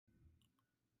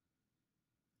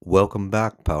Welcome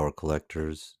back, Power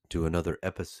Collectors, to another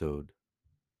episode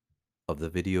of the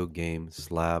video game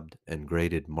slabbed and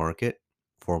graded market,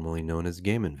 formerly known as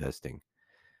game investing.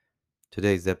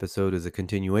 Today's episode is a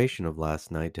continuation of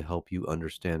last night to help you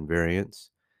understand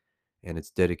variance, and it's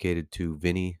dedicated to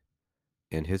Vinny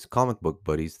and his comic book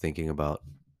buddies thinking about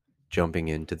jumping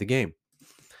into the game.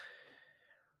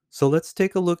 So let's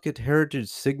take a look at Heritage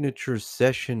Signature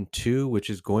Session 2, which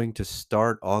is going to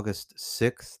start August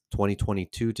 6th,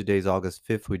 2022. Today's August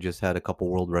 5th. We just had a couple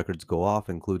world records go off,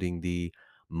 including the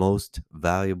most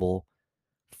valuable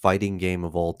fighting game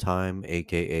of all time,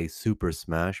 aka Super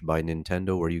Smash by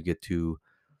Nintendo, where you get to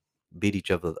beat each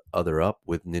other up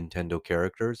with Nintendo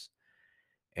characters.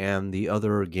 And the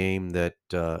other game that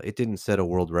it didn't set a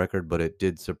world record, but it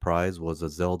did surprise was a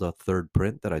Zelda third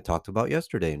print that I talked about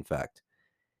yesterday, in fact,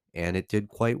 and it did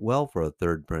quite well for a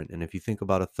third print. And if you think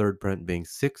about a third print being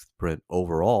sixth print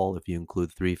overall, if you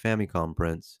include 3 Famicom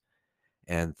prints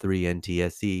and 3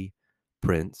 NTSC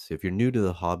prints, if you're new to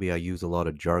the hobby, I use a lot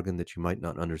of jargon that you might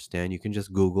not understand. You can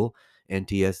just Google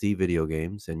NTSC video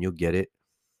games and you'll get it.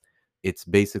 It's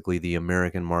basically the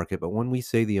American market, but when we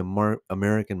say the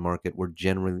American market, we're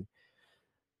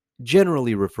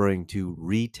generally referring to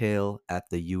retail at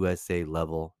the USA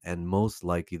level and most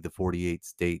likely the 48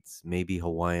 states, maybe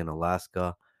Hawaii and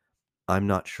Alaska. I'm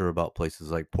not sure about places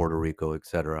like Puerto Rico,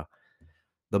 etc.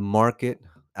 The market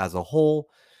as a whole,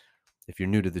 if you're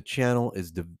new to the channel,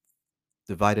 is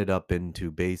divided up into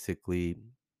basically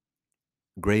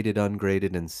graded,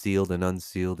 ungraded, and sealed and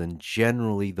unsealed. And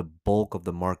generally, the bulk of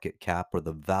the market cap or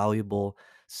the valuable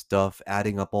stuff,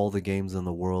 adding up all the games in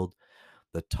the world,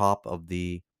 the top of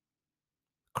the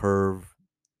curve,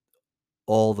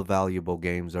 all the valuable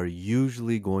games are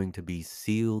usually going to be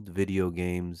sealed video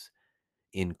games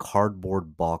in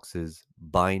cardboard boxes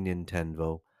by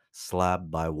Nintendo,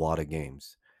 slabbed by Wata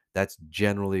Games. That's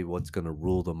generally what's going to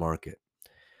rule the market.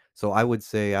 So I would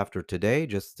say after today,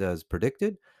 just as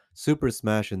predicted, Super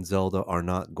Smash and Zelda are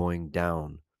not going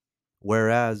down.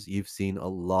 Whereas you've seen a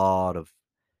lot of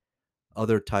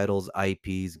other titles,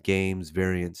 IPs, games,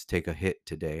 variants take a hit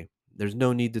today. There's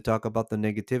no need to talk about the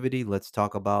negativity. Let's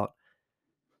talk about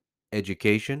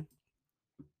education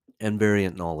and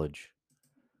variant knowledge.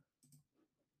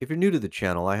 If you're new to the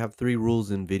channel, I have 3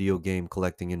 rules in video game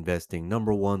collecting investing.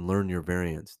 Number 1, learn your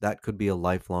variants. That could be a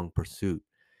lifelong pursuit.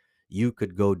 You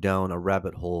could go down a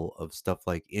rabbit hole of stuff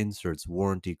like inserts,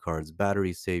 warranty cards,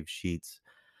 battery save sheets,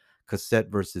 cassette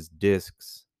versus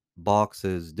discs,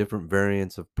 boxes, different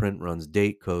variants of print runs,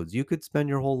 date codes. You could spend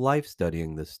your whole life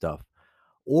studying this stuff.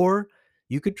 Or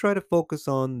you could try to focus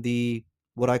on the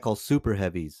what I call super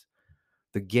heavies,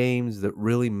 the games that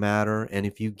really matter. And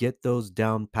if you get those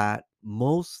down pat,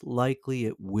 most likely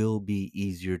it will be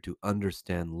easier to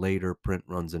understand later print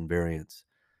runs and variants.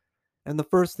 And the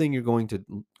first thing you're going to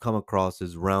come across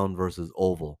is round versus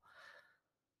oval.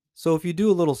 So if you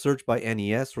do a little search by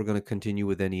NES, we're going to continue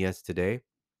with NES today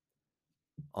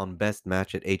on best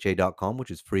match at ha.com,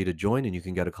 which is free to join, and you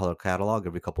can get a color catalog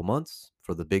every couple months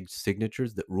for the big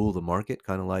signatures that rule the market,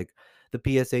 kind of like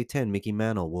the PSA 10 Mickey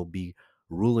Mantle will be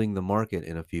ruling the market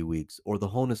in a few weeks, or the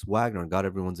Honus Wagner got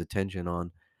everyone's attention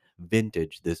on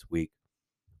vintage this week,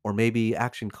 or maybe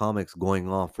Action Comics going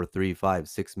off for 3, 5,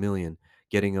 6 million,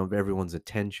 getting everyone's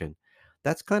attention.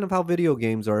 That's kind of how video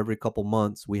games are every couple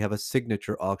months. We have a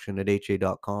signature auction at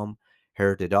ha.com,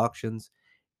 Heritage Auctions,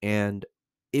 and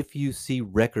if you see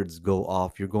records go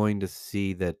off, you're going to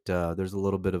see that there's a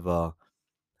little bit of a,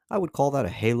 I would call that a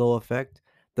halo effect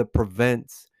that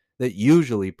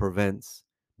usually prevents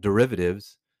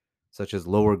derivatives, such as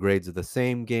lower grades of the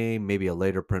same game, maybe a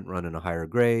later print run in a higher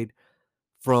grade,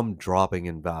 from dropping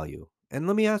in value. And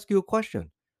let me ask you a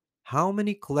question. How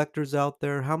many collectors out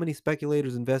there, how many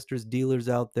speculators, investors, dealers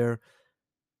out there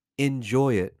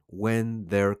enjoy it when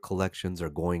their collections are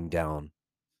going down?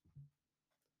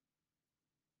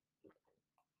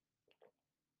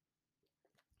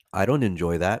 I don't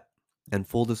enjoy that. And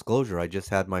full disclosure, I just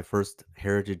had my first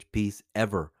heritage piece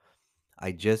ever.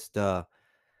 I just had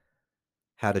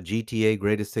a GTA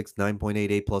Greatest 6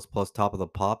 9.8 A++ top of the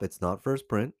pop. It's not first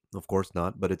print, of course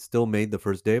not, but it's still made the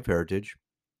first day of heritage.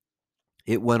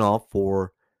 It went off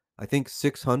for I think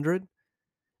 600.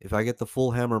 If I get the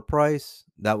full hammer price,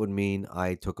 that would mean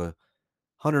I took a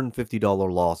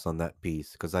 $150 loss on that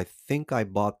piece because I think I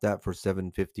bought that for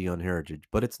 750 on Heritage,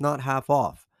 but it's not half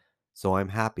off. So I'm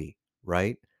happy,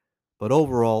 right? But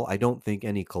overall, I don't think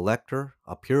any collector,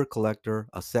 a pure collector,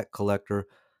 a set collector,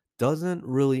 doesn't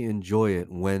really enjoy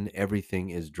it when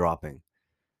everything is dropping.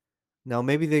 Now,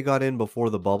 maybe they got in before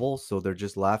the bubble, so they're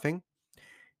just laughing.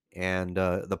 and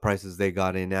the prices they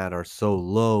got in at are so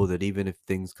low that even if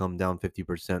things come down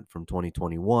 50% from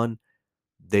 2021,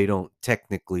 they don't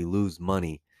technically lose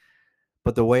money.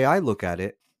 But the way I look at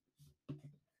it,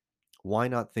 why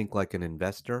not think like an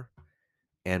investor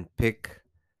and pick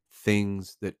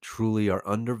things that truly are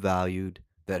undervalued,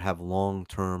 that have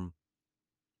long-term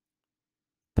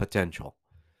potential?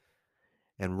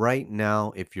 And right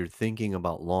now, if you're thinking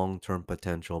about long-term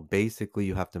potential, basically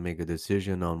you have to make a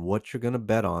decision on what you're going to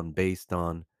bet on based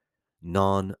on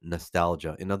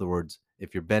non-nostalgia. In other words,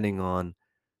 if you're betting on,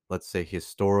 let's say,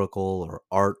 historical or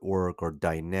artwork or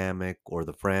dynamic or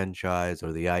the franchise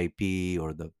or the IP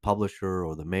or the publisher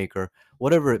or the maker,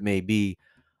 whatever it may be,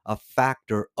 a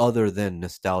factor other than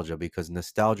nostalgia, because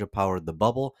nostalgia powered the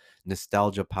bubble,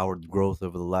 nostalgia powered growth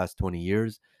over the last 20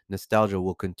 years, nostalgia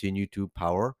will continue to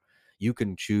power. You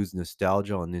can choose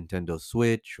nostalgia on Nintendo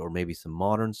Switch or maybe some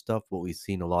modern stuff, but we've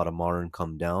seen a lot of modern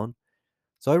come down.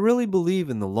 So I really believe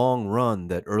in the long run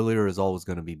that earlier is always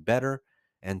going to be better,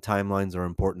 and timelines are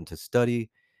important to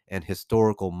study, and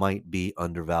historical might be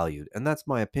undervalued. And that's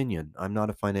my opinion. I'm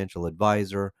not a financial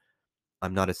advisor,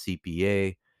 I'm not a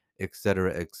CPA, et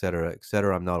cetera, et cetera, et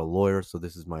cetera. I'm not a lawyer, so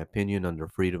this is my opinion under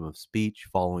freedom of speech,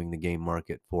 following the game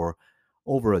market for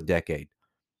over a decade.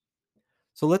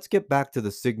 So let's get back to the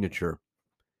signature.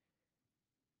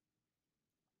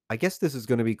 I guess this is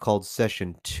going to be called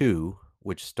session two,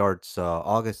 which starts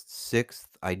August 6th.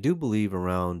 I do believe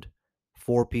around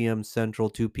 4 p.m. Central,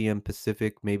 2 p.m.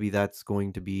 Pacific. Maybe that's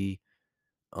going to be,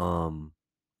 um,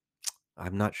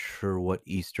 I'm not sure what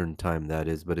Eastern time that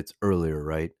is, but it's earlier,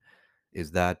 right?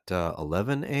 Is that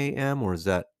 11 a.m. or is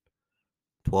that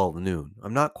 12 noon?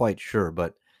 I'm not quite sure,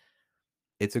 but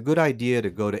it's a good idea to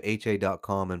go to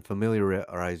ha.com and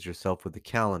familiarize yourself with the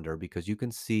calendar, because you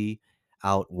can see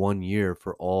out 1 year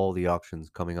for all the auctions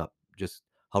coming up. Just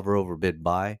hover over bid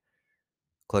buy,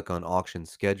 click on auction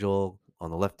schedule. On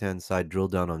the left hand side, drill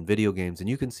down on video games, and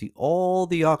you can see all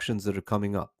the auctions that are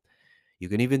coming up. You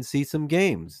can even see some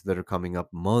games that are coming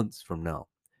up months from now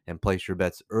and place your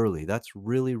bets early. That's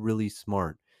really, really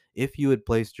smart. If you had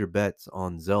placed your bets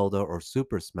on Zelda or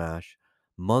Super Smash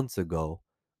months ago,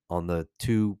 on the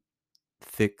two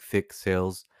thick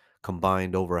sales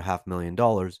combined over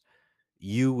 $500,000,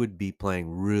 you would be playing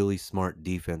really smart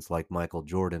defense like Michael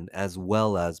Jordan, as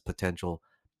well as potential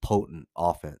potent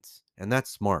offense. And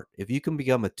that's smart. If you can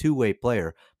become a two-way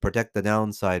player, protect the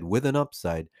downside with an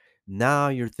upside, now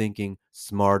you're thinking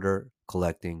smarter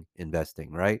collecting,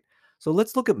 investing, right? So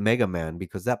let's look at Mega Man,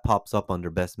 because that pops up under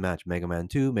best match: Mega Man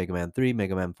 2, Mega Man 3,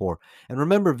 Mega Man 4. And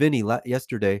remember, Vinny,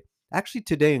 yesterday, actually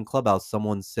today in Clubhouse,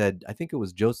 someone said, I think it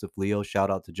was Joseph Leo, shout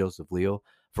out to Joseph Leo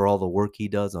for all the work he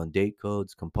does on date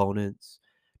codes, components,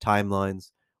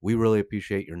 timelines. We really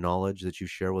appreciate your knowledge that you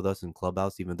share with us in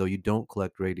Clubhouse. Even though you don't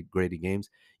collect graded games,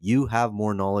 you have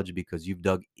more knowledge because you've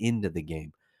dug into the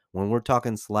game. When we're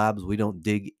talking slabs, we don't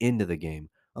dig into the game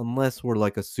unless we're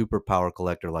like a superpower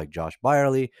collector like Josh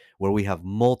Byerly, where we have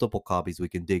multiple copies we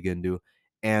can dig into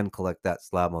and collect that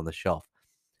slab on the shelf.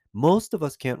 Most of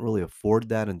us can't really afford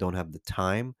that and don't have the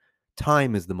time.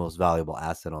 Time is the most valuable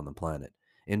asset on the planet.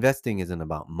 Investing isn't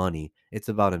about money, it's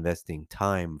about investing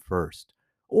time first,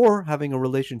 or having a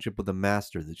relationship with a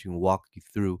master that you can walk you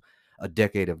through a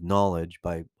decade of knowledge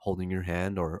by holding your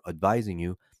hand or advising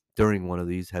you during one of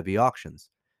these heavy auctions.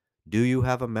 Do you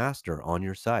have a master on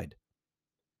your side?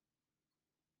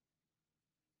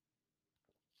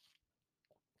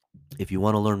 If you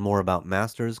want to learn more about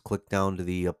masters, click down to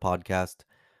the podcast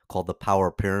called The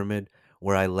Power Pyramid,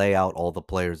 where I lay out all the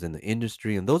players in the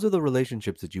industry. And those are the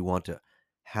relationships that you want to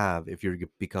have if you're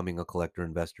becoming a collector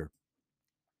investor.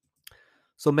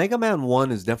 So, Mega Man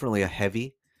 1 is definitely a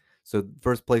heavy. So,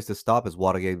 first place to stop is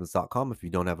watergames.com. If you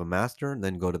don't have a master,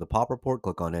 then go to the pop report,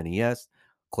 click on NES,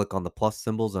 click on the plus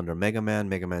symbols under Mega Man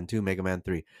 2, Mega Man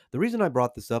 3. The reason I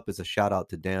brought this up is a shout out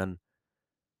to Dan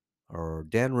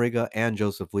Riga and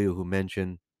Joseph Leo, who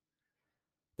mentioned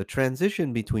the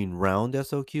transition between round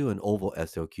SOQ and oval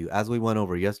SOQ. As we went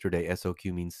over yesterday,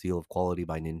 SOQ means seal of quality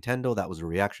by Nintendo. That was a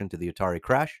reaction to the Atari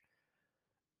crash,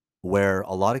 where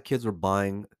a lot of kids were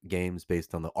buying games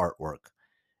based on the artwork.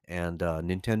 And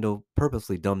Nintendo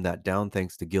purposely dumbed that down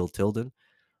thanks to Gil Tilden.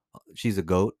 She's a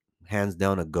goat, hands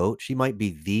down a goat. She might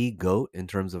be the goat in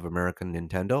terms of American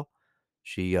Nintendo.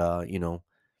 She,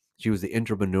 she was the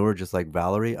entrepreneur, just like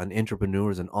Valerie. An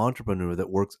entrepreneur is an entrepreneur that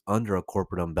works under a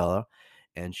corporate umbrella,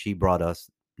 and she brought us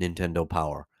Nintendo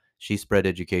Power. She spread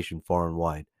education far and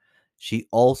wide. She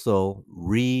also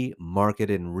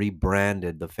remarketed and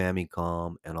rebranded the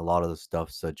Famicom and a lot of the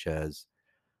stuff, such as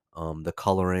the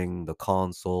coloring, the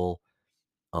console,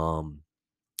 um,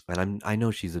 And I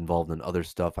know she's involved in other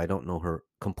stuff. I don't know her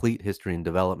complete history and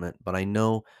development, but I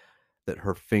know that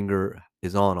her finger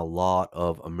is on a lot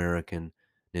of American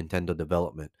Nintendo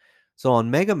development. So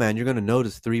on Mega Man, you're going to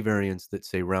notice three variants that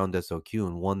say round SOQ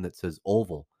and one that says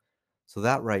oval. So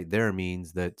that right there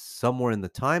means that somewhere in the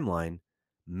timeline,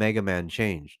 Mega Man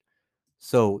changed.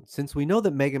 So since we know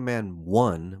that Mega Man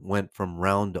 1 went from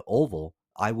round to oval,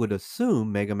 I would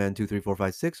assume Mega Man 2, 3, 4,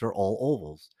 5, 6 are all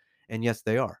ovals. And yes,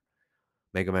 they are.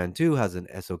 Mega Man 2 has an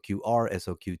SOQR,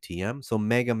 SOQTM. So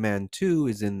Mega Man 2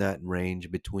 is in that range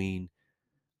between,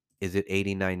 is it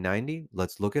 8990?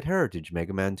 Let's look at Heritage.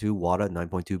 Mega Man 2 WADA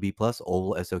 9.2B plus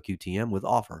oval SOQTM with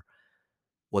offer.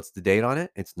 What's the date on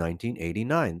it? It's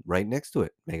 1989, right next to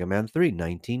it. Mega Man 3,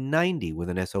 1990 with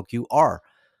an SOQR.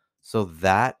 So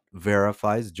that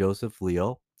verifies Joseph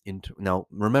Leo. Now,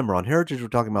 remember, on Heritage, we're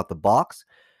talking about the box.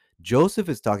 Joseph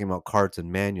is talking about carts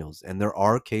and manuals. And there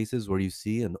are cases where you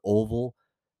see an oval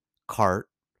cart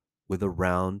with a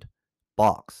round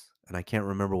box. And I can't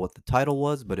remember what the title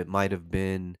was, but it might have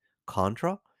been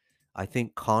Contra. I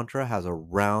think Contra has a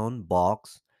round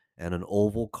box and an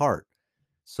oval cart.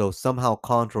 So somehow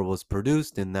Contra was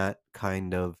produced in that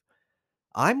kind of,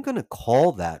 I'm going to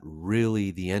call that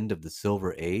really the end of the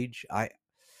Silver Age.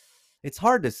 It's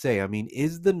hard to say. I mean,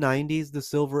 is the 90s the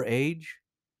Silver Age?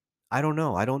 I don't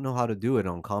know. I don't know how to do it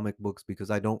on comic books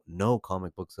because I don't know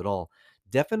comic books at all.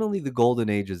 Definitely the golden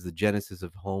age is the genesis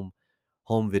of home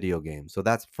video games. So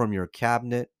that's from your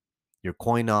cabinet, your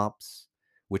coin ops,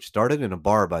 which started in a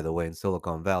bar, by the way, in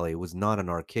Silicon Valley. It was not an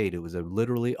arcade. It was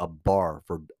literally a bar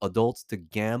for adults to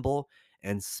gamble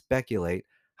and speculate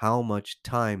how much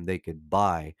time they could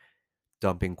buy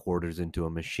dumping quarters into a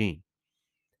machine.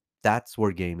 That's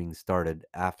where gaming started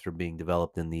after being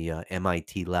developed in the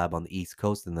MIT lab on the East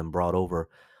Coast and then brought over.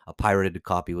 A pirated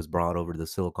copy was brought over to the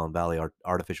Silicon Valley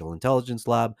Artificial Intelligence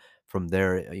Lab. From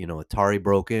there, Atari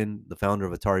broke in. The founder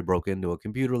of Atari broke into a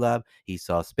computer lab. He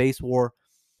saw Space War.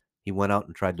 He went out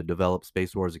and tried to develop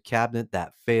Space War as a cabinet.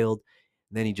 That failed.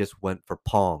 And then he just went for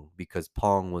Pong because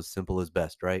Pong was simple as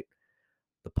best, right?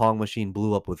 The Pong machine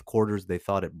blew up with quarters. They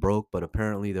thought it broke, but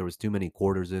apparently there was too many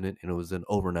quarters in it, and it was an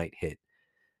overnight hit.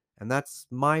 And that's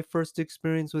my first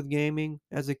experience with gaming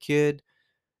as a kid.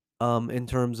 In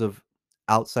terms of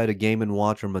outside of Game and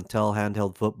Watch or Mattel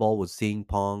handheld football, was seeing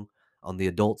Pong on the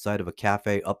adult side of a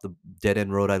cafe up the dead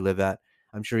end road I live at.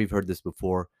 I'm sure you've heard this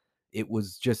before. It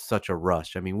was just such a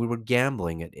rush. I mean, we were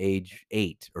gambling at age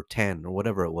 8 or 10 or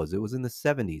whatever it was. It was in the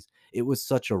 70s. It was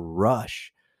such a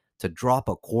rush to drop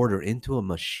a quarter into a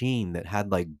machine that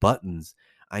had like buttons.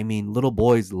 I mean, little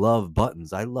boys love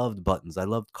buttons. I loved buttons. I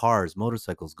loved cars,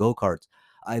 motorcycles, go karts.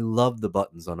 I loved the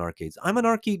buttons on arcades. I'm an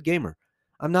arcade gamer.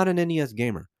 I'm not an NES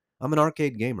gamer. I'm an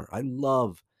arcade gamer. I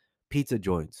love pizza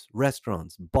joints,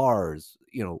 restaurants, bars,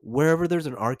 wherever there's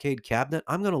an arcade cabinet,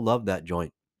 I'm going to love that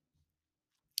joint.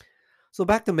 So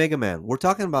back to Mega Man. We're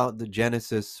talking about the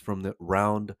genesis from the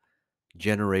round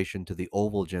generation to the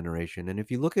oval generation. And if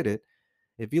you look at it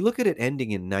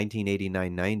ending in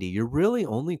 1989-90, you're really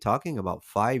only talking about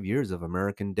 5 years of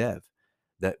American dev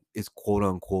that is quote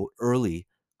unquote early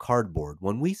cardboard.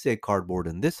 When we say cardboard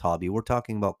in this hobby, we're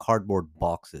talking about cardboard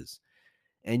boxes.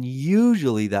 And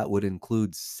usually that would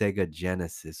include Sega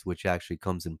Genesis, which actually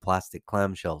comes in plastic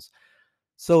clamshells.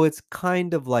 So it's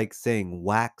kind of like saying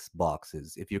wax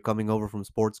boxes. If you're coming over from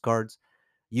sports cards,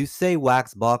 you say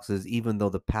wax boxes even though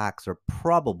the packs are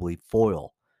probably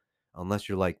foil, unless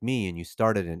you're like me and you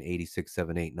started in 86,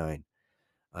 7, 8, 9,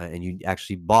 and you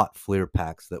actually bought Fleer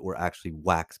packs that were actually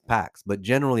wax packs. But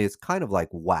generally, it's kind of like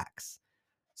wax.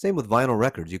 Same with vinyl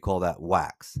records, you call that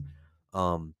wax.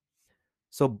 Um,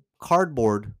 so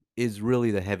cardboard is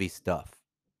really the heavy stuff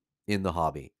in the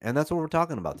hobby, and that's what we're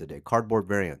talking about today: cardboard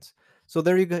variants. So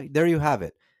there you go. There you have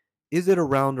it. Is it a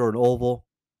round or an oval?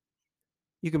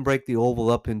 You can break the oval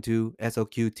up into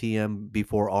SOQ, TM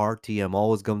before R. TM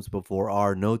always comes before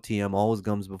R. No TM always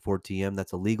comes before TM.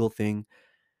 That's a legal thing.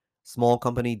 Small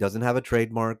company doesn't have a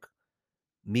trademark.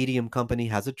 Medium company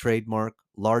has a trademark.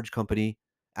 Large company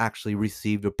actually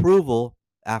received approval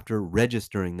after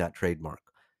registering that trademark.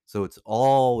 So it's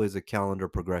always a calendar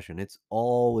progression. It's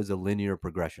always a linear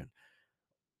progression.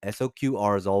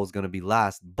 SOQR is always going to be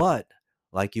last, but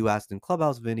like you asked in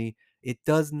Clubhouse, Vinny, it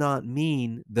does not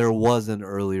mean there was an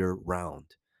earlier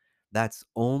round. That's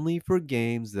only for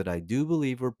games that I do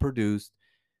believe were produced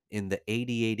in the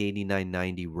 88, 89,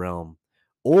 90 realm,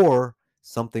 or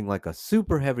something like a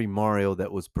Super Heavy Mario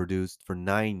that was produced for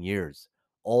 9 years,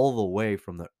 all the way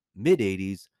from the mid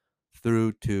 80s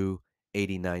through to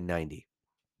 89, 90.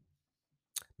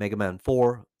 Mega Man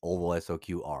 4, Oval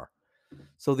SOQR.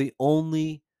 So the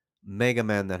only Mega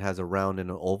Man that has a round and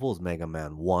an oval is Mega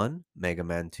Man 1. Mega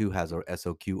Man 2 has a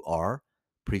SOQR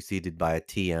preceded by a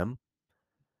TM.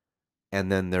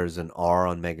 And then there's an R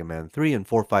on Mega Man 3, and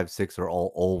 4, 5, 6 are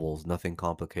all ovals, nothing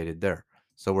complicated there.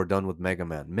 So we're done with Mega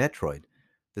Man. Metroid.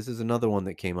 This is another one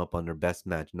that came up under Best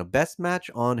Match. Now, Best Match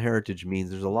on Heritage means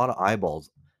there's a lot of eyeballs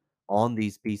on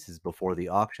these pieces before the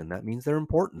auction. That means they're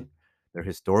important. They're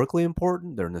historically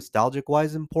important. They're nostalgic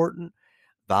wise important.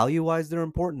 Value wise, they're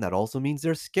important. That also means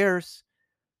they're scarce.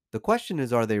 The question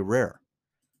is, are they rare?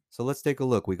 So let's take a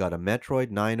look. We got a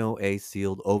Metroid 90A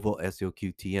sealed oval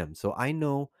SOQTM. So I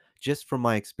know just from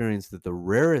my experience that the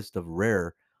rarest of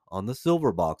rare on the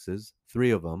silver boxes,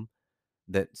 three of them,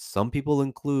 that some people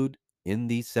include in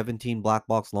the 17 black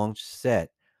box launch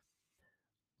set,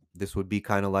 this would be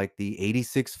kind of like the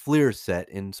 86 Fleer set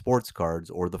in sports cards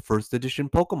or the first edition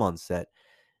Pokemon set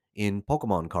in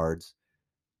Pokemon cards.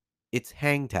 It's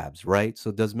hang tabs, right?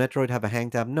 So does Metroid have a hang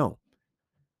tab? No.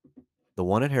 The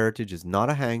one at Heritage is not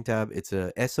a hang tab. It's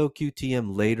a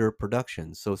SOQTM later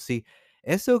production. So see,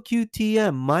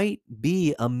 SOQTM might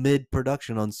be a mid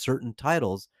production on certain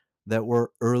titles that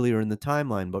were earlier in the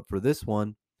timeline, but for this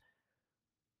one,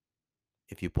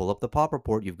 if you pull up the pop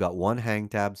report, you've got one hang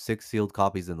tab, 6 sealed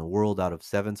copies in the world out of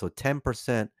 7, so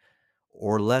 10%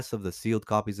 or less of the sealed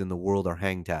copies in the world are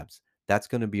hang tabs. That's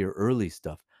going to be your early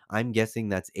stuff. I'm guessing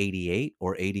that's 88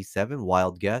 or 87,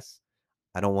 wild guess.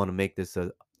 I don't want to make this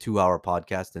a 2-hour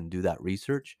podcast and do that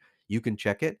research. You can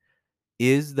check it.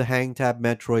 Is the Hang Tab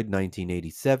Metroid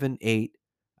 1987, 8?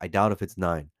 I doubt if it's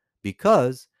 9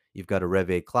 because you've got a Rev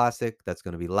A Classic that's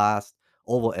going to be last.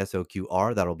 Oval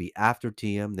SOQR, that'll be after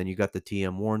TM. Then you got the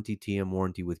TM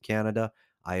warranty with Canada.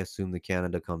 I assume the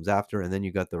Canada comes after. And then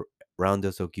you got the Round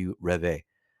SOQ Rev A.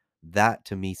 That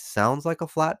to me sounds like a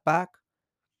flat back.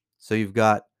 So you've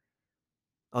got,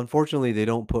 unfortunately, they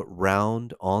don't put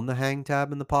round on the hang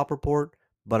tab in the pop report,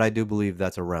 but I do believe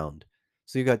that's a round.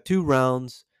 So you got two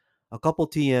rounds, a couple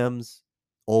TMs,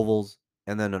 ovals,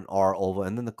 and then an R oval.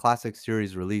 And then the Classic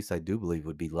Series release, I do believe,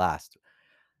 would be last.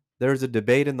 There's a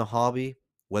debate in the hobby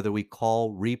whether we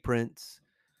call reprints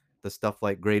the stuff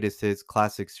like Greatest Hits,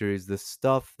 Classic Series, the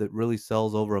stuff that really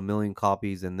sells over 1 million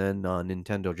copies, and then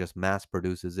Nintendo just mass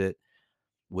produces it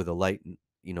with a light,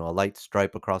 a light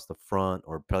stripe across the front,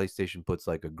 or PlayStation puts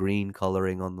like a green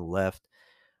coloring on the left.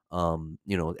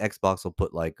 Xbox will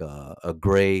put like a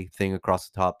gray thing across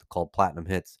the top called Platinum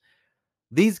Hits.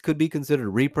 These could be considered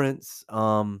reprints.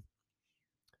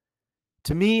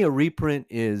 To me, a reprint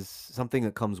is something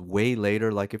that comes way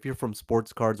later. Like if you're from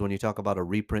sports cards, when you talk about a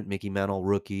reprint Mickey Mantle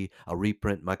rookie, a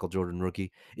reprint Michael Jordan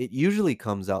rookie, it usually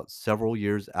comes out several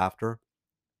years after.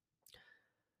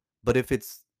 But if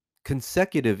it's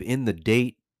consecutive in the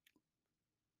date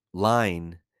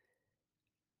line,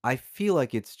 I feel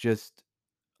like it's just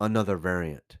another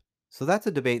variant. So that's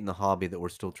a debate in the hobby that we're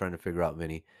still trying to figure out,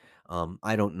 Vinny.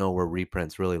 I don't know where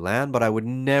reprints really land, but I would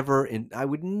never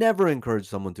encourage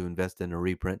someone to invest in a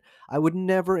reprint. I would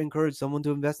never encourage someone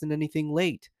to invest in anything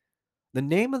late. The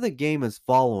name of the game is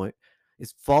following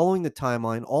the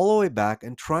timeline all the way back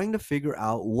and trying to figure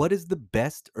out what is the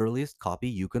best earliest copy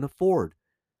you can afford.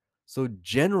 So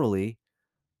generally,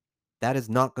 that is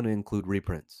not going to include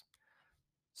reprints.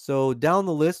 So down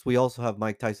the list, we also have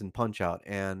Mike Tyson Punch Out.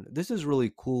 And this is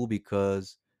really cool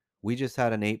because we just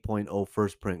had an 8.0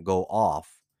 first print go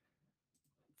off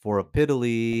for a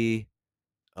piddly,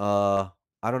 uh,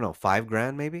 I don't know, 5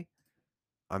 grand maybe?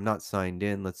 I'm not signed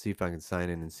in. Let's see if I can sign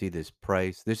in and see this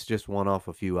price. This just went off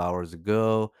a few hours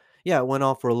ago. Yeah, it went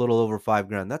off for a little over 5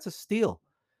 grand. That's a steal.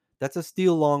 That's a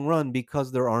steal long run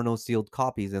because there are no sealed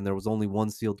copies, and there was only one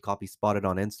sealed copy spotted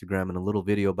on Instagram in a little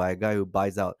video by a guy who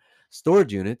buys out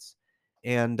storage units.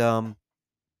 And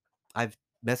I've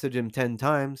messaged him 10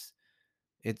 times.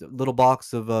 It's a little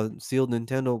box of sealed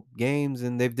Nintendo games,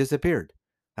 and they've disappeared.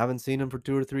 Haven't seen them for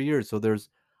 2 or 3 years. So there's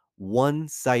one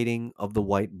sighting of the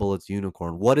White Bullets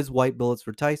unicorn. What is White Bullets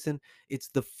for Tyson? It's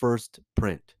the first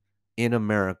print in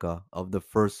America of the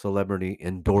first celebrity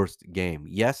endorsed game.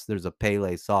 Yes, there's a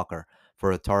Pele Soccer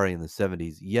for Atari in the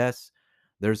 70s. Yes,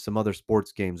 there's some other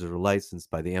sports games that are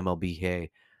licensed by the MLBA,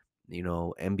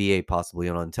 NBA possibly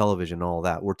on television and all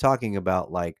that. We're talking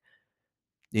about like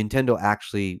Nintendo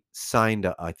actually signed,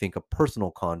 I think, a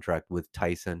personal contract with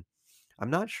Tyson. I'm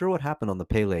not sure what happened on the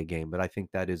Pele game, but I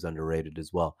think that is underrated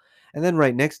as well. And then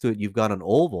right next to it, you've got an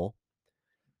oval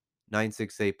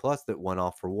 968 plus that went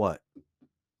off for what?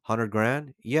 100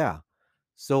 grand? Yeah.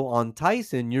 So on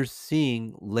Tyson, you're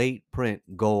seeing late print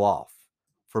go off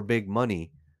for big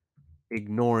money,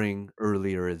 ignoring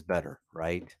earlier is better,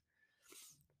 right?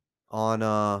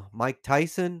 On Mike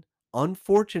Tyson,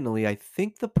 Unfortunately, I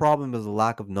think the problem is a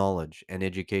lack of knowledge and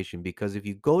education because if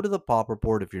you go to the pop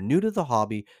report, if you're new to the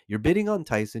hobby, you're bidding on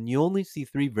Tyson, you only see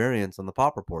three variants on the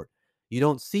pop report. You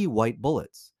don't see white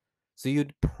bullets. So you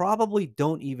probably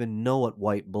don't even know what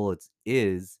white bullets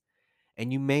is.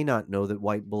 And you may not know that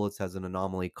white bullets has an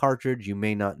anomaly cartridge. You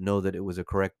may not know that it was a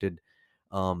corrected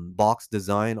box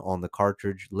design on the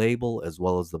cartridge label as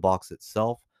well as the box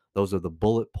itself. Those are the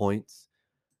bullet points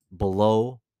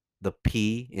below the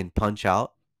P in Punch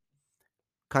Out,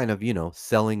 kind of,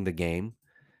 selling the game.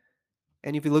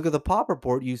 And if you look at the pop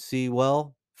report, you see,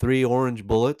 well, three orange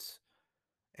bullets,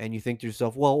 and you think to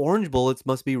yourself, well, orange bullets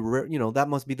must be, that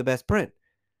must be the best print.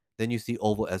 Then you see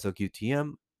oval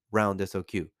SOQTM, round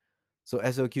SOQ. So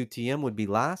SOQTM would be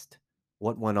last.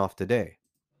 What went off today?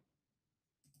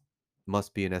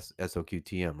 Must be an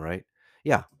SOQTM, right?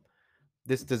 Yeah.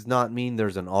 This does not mean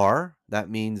there's an R. That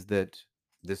means that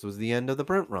this was the end of the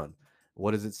print run.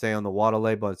 What does it say on the water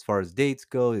label as far as dates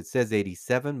go? It says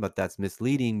 87, but that's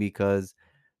misleading because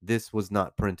this was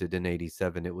not printed in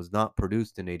 87. It was not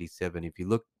produced in 87. If you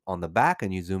look on the back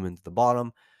and you zoom into the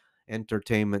bottom,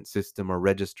 entertainment system or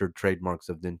registered trademarks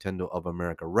of Nintendo of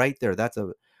America. Right there. That's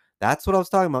what I was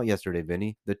talking about yesterday,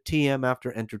 Vinny. The TM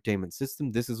after entertainment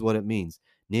system. This is what it means.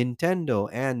 Nintendo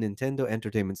and Nintendo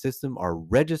Entertainment System are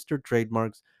registered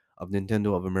trademarks of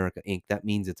Nintendo of America Inc. That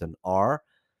means it's an R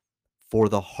for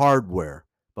the hardware.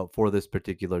 But for this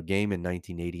particular game in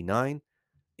 1989,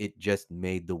 it just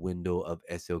made the window of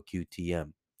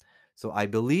SOQTM. So I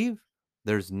believe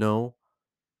there's no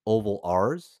oval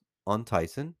R's on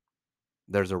Tyson.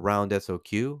 There's a round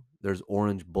SOQ, there's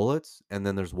orange bullets, and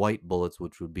then there's white bullets,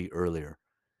 which would be earlier.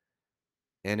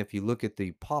 And if you look at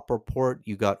the pop report,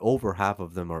 you got over half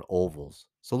of them are ovals.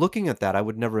 So looking at that, I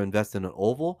would never invest in an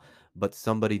oval, but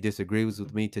somebody disagrees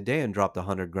with me today and dropped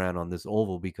 100 grand on this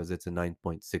oval because it's a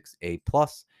 9.6 A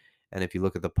plus. And if you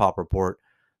look at the pop report,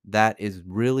 that is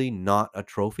really not a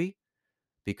trophy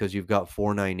because you've got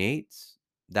 498s.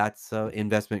 That's an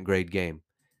investment grade game.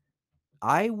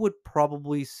 I would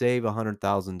probably save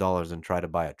 $100,000 and try to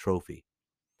buy a trophy,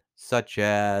 such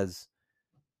as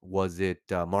was it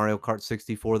Mario Kart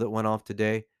 64 that went off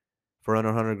today for under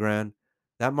 100 grand?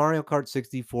 That Mario Kart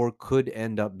 64 could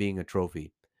end up being a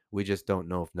trophy. We just don't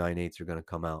know if 9.8s are going to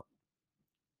come out.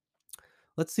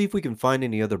 Let's see if we can find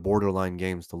any other borderline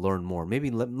games to learn more.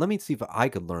 Maybe let me see if I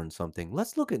could learn something.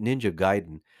 Let's look at Ninja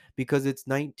Gaiden because it's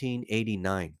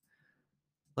 1989.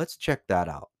 Let's check that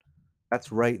out. That's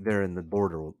right there in the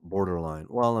borderline.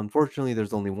 Well, unfortunately,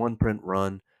 there's only one print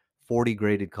run, 40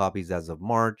 graded copies as of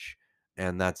March,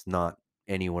 and that's not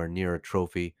anywhere near a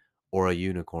trophy or a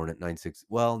unicorn at 96.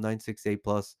 Well, 96A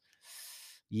plus.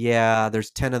 Yeah,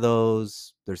 there's 10 of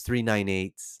those. There's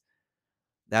 398s.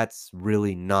 That's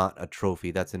really not a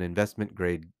trophy. That's an investment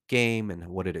grade game. And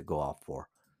what did it go off for?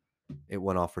 It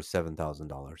went off for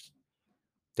 $7,000.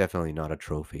 Definitely not a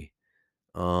trophy.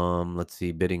 Let's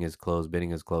see. Bidding is closed.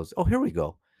 Bidding is closed. Oh, here we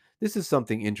go. This is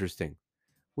something interesting.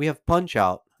 We have Punch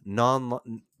Out.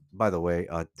 By the way,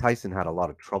 Tyson had a lot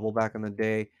of trouble back in the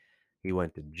day. He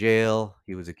went to jail.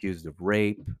 He was accused of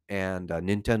rape, and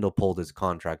Nintendo pulled his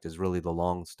contract. Is really the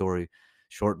long story,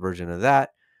 short version of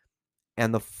that.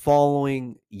 And the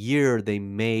following year, they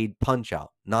made Punch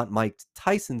Out, not Mike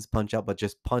Tyson's Punch Out, but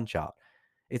just Punch Out.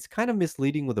 It's kind of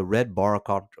misleading with a red bar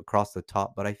across the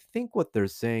top, but I think what they're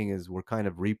saying is we're kind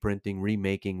of reprinting,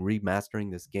 remaking,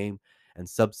 remastering this game and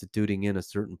substituting in a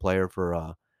certain player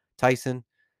for Tyson.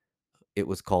 It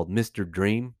was called Mr.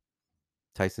 Dream.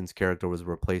 Tyson's character was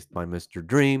replaced by Mr.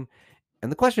 Dream.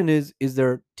 And the question is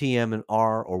there TM and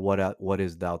R or what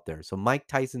is out there? So Mike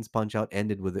Tyson's Punch Out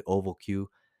ended with the Oval SOQ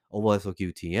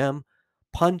TM.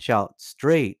 Punch Out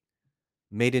straight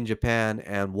made in Japan,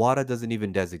 and WADA doesn't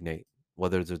even designate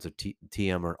whether there's a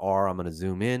TM or R. I'm going to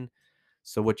zoom in.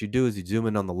 So what you do is you zoom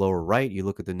in on the lower right, you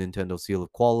look at the Nintendo seal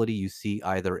of quality, you see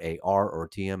either a R or a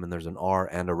TM, and there's an R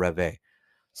and a Rev A.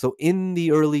 So in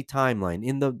the early timeline,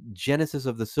 in the genesis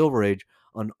of the Silver Age,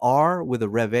 an R with a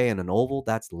Rev A and an oval,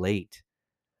 that's late.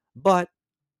 But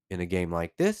in a game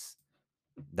like this,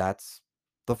 that's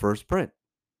the first print.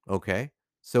 Okay.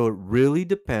 So it really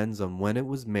depends on when it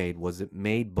was made. Was it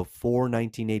made before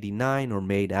 1989 or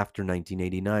made after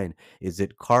 1989? Is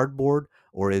it cardboard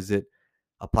or is it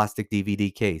a plastic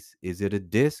DVD case? Is it a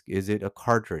disc? Is it a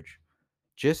cartridge?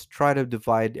 Just try to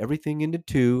divide everything into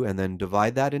two and then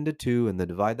divide that into two and then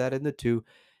divide that into two.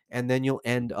 And then you'll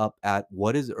end up at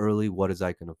what is early, what is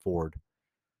I can afford.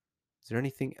 Is there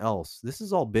anything else? This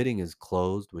is all bidding is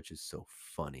closed, which is so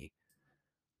funny.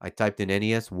 I typed in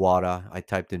NES WADA, I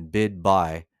typed in bid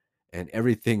buy, and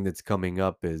everything that's coming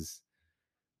up is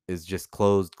just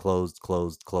closed, closed,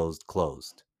 closed, closed,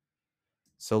 closed.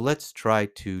 So let's try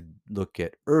to look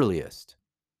at earliest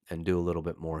and do a little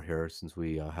bit more here since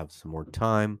we have some more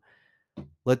time.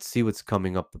 Let's see what's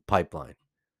coming up the pipeline.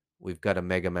 We've got a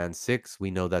Mega Man 6. We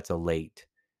know that's a late.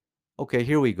 Okay,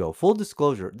 here we go. Full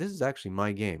disclosure, this is actually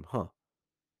my game. Huh.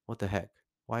 What the heck?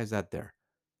 Why is that there?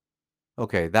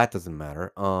 Okay, that doesn't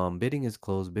matter. Bidding is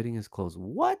closed. Bidding is closed.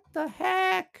 What the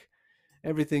heck?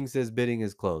 Everything says bidding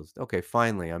is closed. Okay,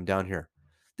 finally, I'm down here.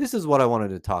 This is what I wanted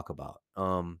to talk about.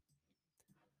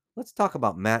 Let's talk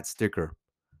about matte sticker.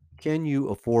 Can you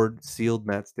afford sealed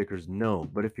matte stickers? No,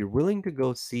 but if you're willing to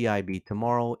go CIB,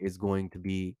 tomorrow is going to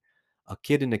be a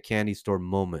kid in a candy store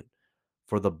moment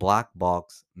for the black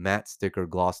box matte sticker,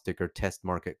 gloss sticker test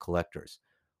market collectors.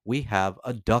 We have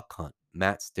a duck hunt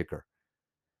matte sticker.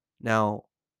 Now,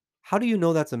 how do you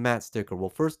know that's a matte sticker? Well,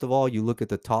 first of all, you look at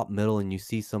the top middle and you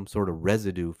see some sort of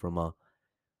residue from a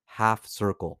half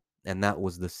circle, and that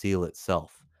was the seal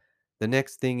itself. The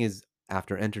next thing is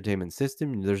after entertainment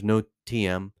system, there's no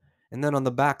TM, and then on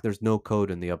the back, there's no code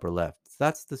in the upper left.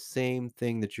 That's the same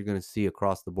thing that you're going to see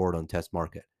across the board on test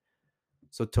market.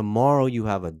 So tomorrow you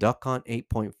have a Duck Hunt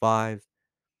 8.5,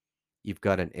 you've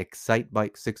got an Excite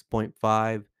Bike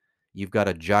 6.5, you've got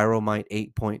a Gyromite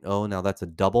 8.0. Now that's a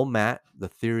double matte. The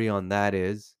theory on that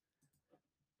is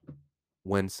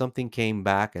when something came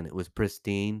back and it was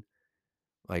pristine,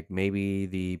 like maybe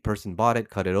the person bought it,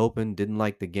 cut it open, didn't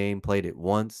like the game, played it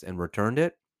once, and returned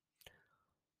it.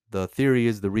 The theory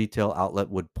is the retail outlet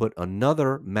would put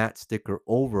another matte sticker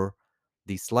over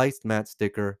the sliced matte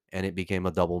sticker and it became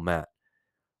a double matte.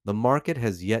 The market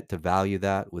has yet to value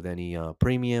that with any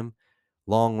premium.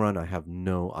 Long run, I have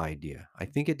no idea. I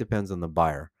think it depends on the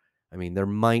buyer. I mean, there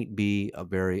might be a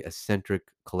very eccentric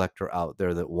collector out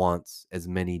there that wants as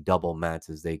many double mattes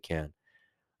as they can.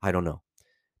 I don't know.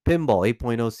 Pinball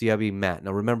 8.0 CIB matte.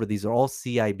 Now remember, these are all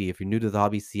CIB. If you're new to the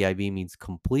hobby, CIB means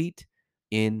complete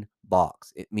in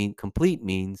box. Complete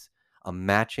means a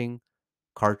matching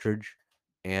cartridge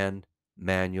and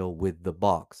manual with the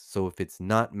box. So if it's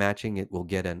not matching, it will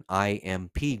get an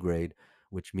IMP grade,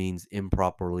 which means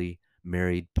improperly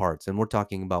married parts. And we're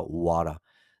talking about WADA.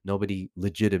 Nobody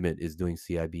legitimate is doing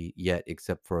CIB yet,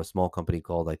 except for a small company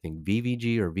called, I think,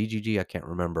 VVG or VGG. I can't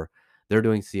remember. They're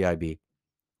doing CIB.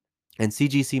 And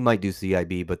CGC might do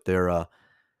CIB, but they're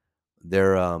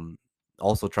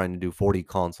also trying to do 40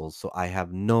 consoles. So I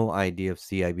have no idea if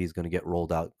CIB is going to get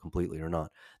rolled out completely or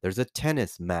not. There's a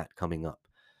tennis mat coming up.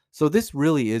 So this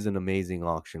really is an amazing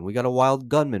auction. We got a Wild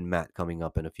Gunman mat coming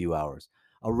up in a few hours.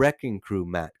 A Wrecking Crew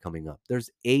mat coming up. There's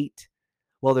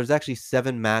actually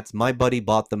 7 mats. My buddy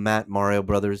bought the mat Mario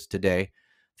Brothers today.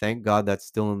 Thank God that's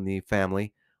still in the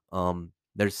family.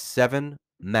 There's 7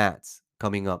 mats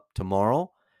coming up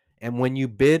tomorrow. And when you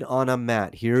bid on a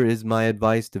mat, here is my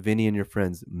advice to Vinny and your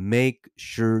friends. Make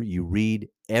sure you read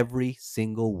every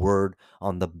single word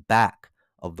on the back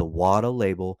of the WADA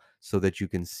label so that you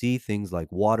can see things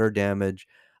like water damage,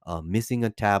 missing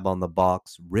a tab on the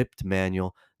box, ripped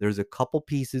manual. There's a couple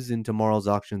pieces in tomorrow's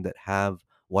auction that have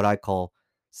what I call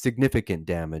significant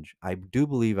damage. I do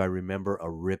believe I remember a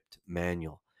ripped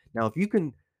manual. Now, if you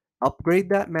can upgrade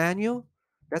that manual,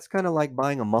 that's kind of like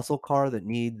buying a muscle car that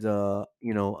needs a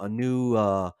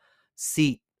new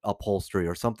seat upholstery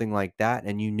or something like that,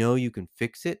 and you know you can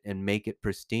fix it and make it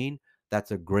pristine.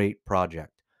 That's a great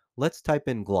project. Let's type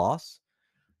in gloss.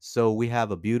 So we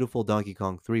have a beautiful Donkey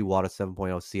Kong 3 WATA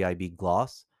 7.0 CIB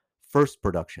gloss, first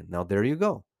production. Now there you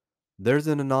go. There's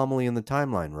an anomaly in the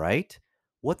timeline, right?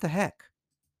 What the heck?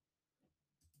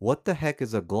 What the heck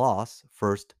is a gloss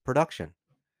first production?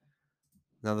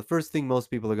 Now, the first thing most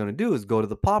people are going to do is go to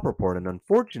the pop report, and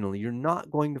unfortunately, you're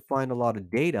not going to find a lot of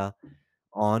data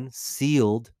on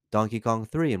sealed Donkey Kong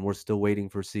 3, and we're still waiting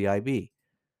for CIB.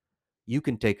 You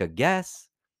can take a guess,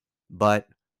 but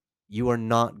you are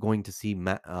not going to see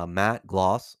matte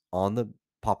gloss on the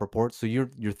pop report. So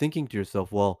you're thinking to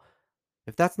yourself, well,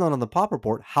 if that's not on the pop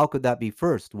report, how could that be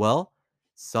first? Well,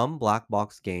 some black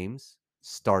box games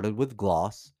started with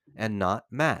gloss and not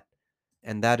matte,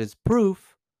 and that is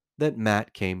proof that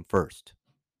matte came first.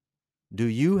 Do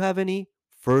you have any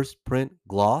first print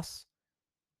gloss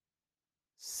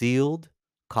sealed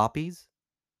copies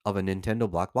of a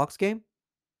Nintendo black box game?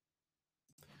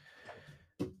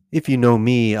 If you know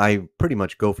me, I pretty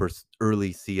much go for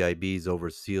early CIBs over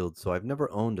sealed, so I've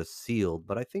never owned a sealed,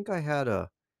 but I think I had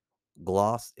a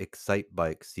gloss Excite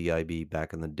Bike CIB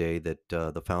back in the day that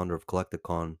the founder of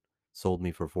Collecticon sold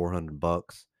me for 400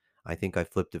 bucks. I think I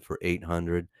flipped it for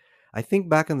 800. I think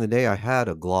back in the day I had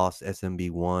a gloss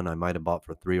SMB1 I might have bought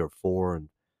for 3 or 4 and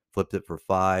flipped it for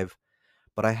 5,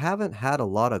 but I haven't had a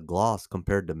lot of gloss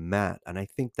compared to matte, and I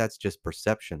think that's just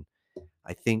perception.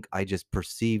 I think I just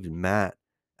perceived matte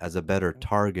as a better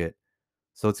target.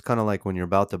 So it's kind of like when you're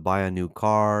about to buy a new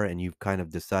car and you've kind of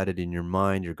decided in your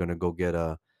mind you're going to go get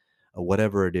a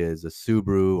whatever it is, a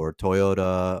Subaru or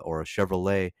Toyota or a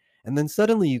Chevrolet, and then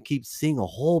suddenly you keep seeing a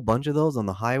whole bunch of those on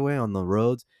the highway, on the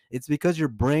roads. It's because your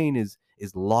brain is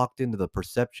locked into the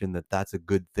perception that that's a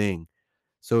good thing.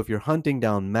 So if you're hunting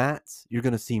down mats, you're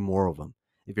going to see more of them.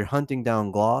 If you're hunting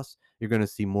down gloss, you're going to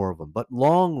see more of them. But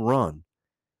long run,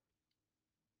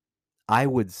 I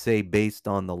would say based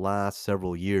on the last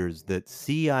several years that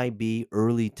CIB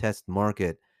early test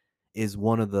market is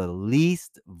one of the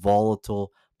least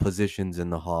volatile positions in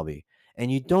the hobby.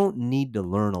 And you don't need to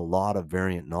learn a lot of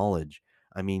variant knowledge.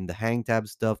 I mean, the hang tab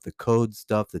stuff, the code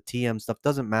stuff, the TM stuff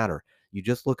doesn't matter. You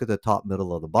just look at the top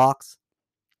middle of the box.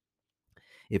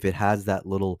 If it has that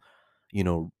little,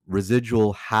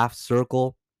 residual half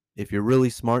circle, if you're really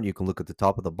smart, you can look at the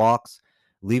top of the box.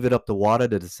 Leave it up to Wada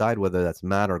to decide whether that's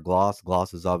matte or gloss.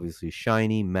 Gloss is obviously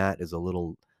shiny, matte is a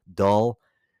little dull.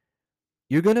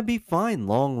 You're going to be fine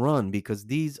long run because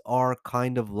these are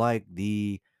kind of like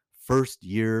the first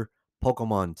year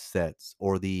Pokemon sets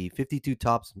or the 52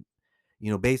 tops,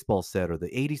 baseball set or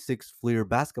the 86 Fleer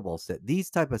basketball set. These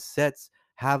type of sets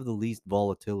have the least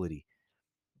volatility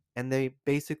and they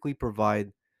basically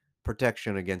provide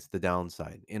protection against the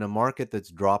downside. In a market that's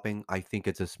dropping, I think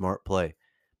it's a smart play.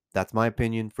 That's my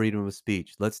opinion, freedom of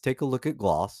speech. Let's take a look at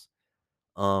gloss.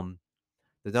 Um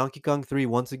the Donkey Kong 3,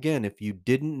 once again, if you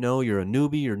didn't know, you're a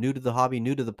newbie, you're new to the hobby,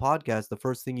 new to the podcast, the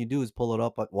first thing you do is pull it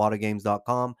up at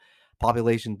wadagames.com,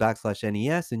 population backslash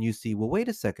NES, and you see, well, wait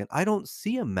a second, I don't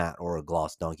see a matte or a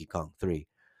gloss Donkey Kong 3.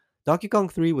 Donkey Kong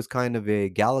 3 was kind of a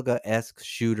Galaga esque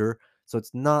shooter, so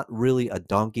it's not really a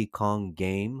Donkey Kong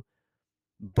game,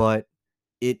 but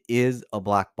it is a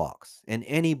black box, and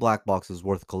any black box is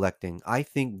worth collecting. I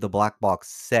think the black box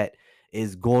set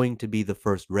is going to be the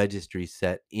first registry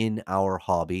set in our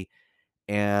hobby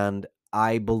and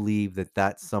I believe that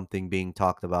that's something being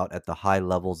talked about at the high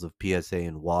levels of PSA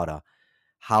and WADA.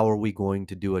 How are we going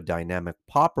to do a dynamic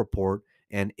pop report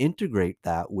and integrate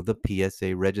that with a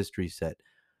PSA registry set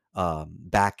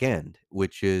back end,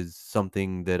 which is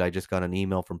something that I just got an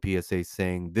email from PSA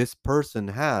saying this person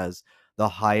has the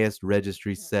highest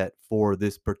registry set for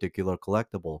this particular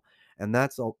collectible. And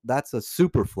that's a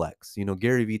super flex.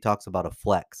 Gary Vee talks about a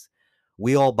flex.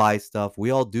 We all buy stuff, we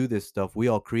all do this stuff, we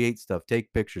all create stuff,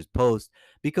 take pictures, post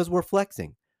because we're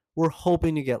flexing. We're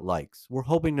hoping to get likes. We're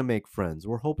hoping to make friends.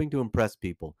 We're hoping to impress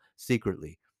people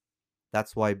secretly.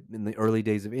 That's why in the early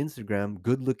days of Instagram,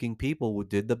 good looking people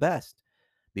did the best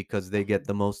because they get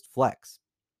the most flex.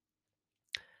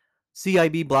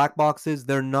 CIB black boxes,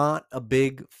 they're not a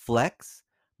big flex,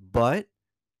 but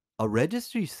a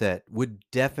registry set would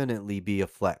definitely be a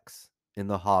flex in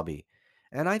the hobby.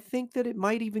 And I think that it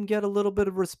might even get a little bit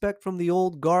of respect from the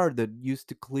old guard that used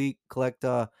to collect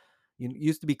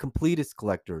used to be completist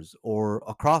collectors or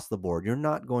across the board. You're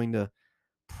not going to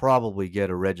probably get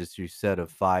a registry set of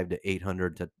 5 to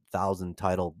 800 to 1000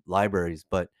 title libraries,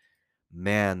 but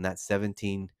man, that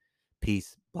 17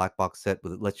 piece black box set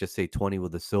with let's just say 20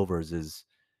 with the silvers is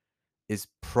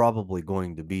probably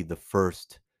going to be the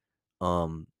first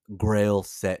um grail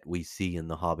set we see in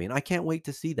the hobby. And I can't wait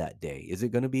to see that day. Is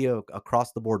it going to be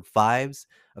across the board fives,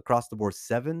 across the board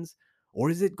sevens, or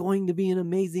is it going to be an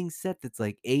amazing set that's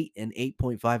like 8 and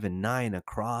 8.5 and 9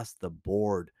 across the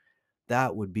board?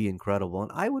 That would be incredible.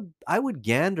 And I would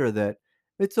gander that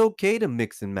it's okay to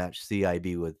mix and match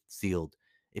CIB with sealed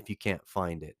if you can't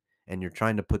find it and you're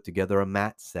trying to put together a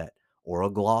matte set or a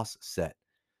gloss set.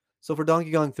 So for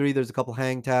Donkey Kong 3, there's a couple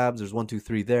hang tabs. There's 1, 2,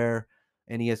 3 there.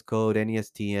 NES code, NES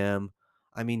TM.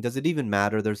 I mean, does it even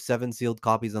matter? There's 7 sealed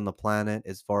copies on the planet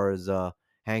as far as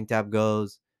hang tab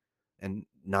goes, and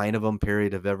 9 of them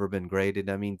period have ever been graded.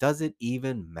 I mean, does it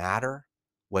even matter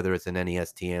whether it's an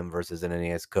NES TM versus an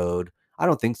NES code? I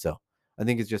don't think so. I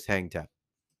think it's just hang tab.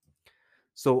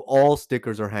 So all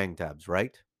stickers are hang tabs,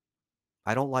 right?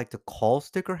 I don't like to call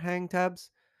sticker hang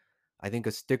tabs. I think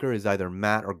a sticker is either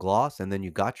matte or gloss, and then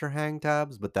you got your hang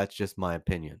tabs, but that's just my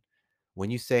opinion. When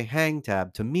you say hang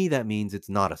tab, to me, that means it's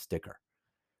not a sticker.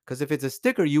 Because if it's a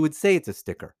sticker, you would say it's a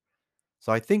sticker.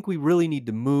 So I think we really need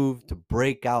to move to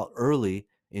break out early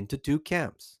into two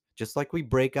camps. Just like we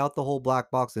break out the whole black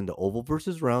box into oval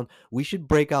versus round, we should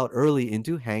break out early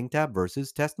into hang tab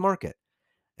versus test market.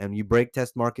 And you break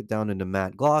test market down into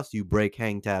matte gloss, you break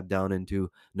hang tab down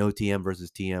into no TM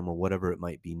versus TM or whatever it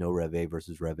might be, no Rev A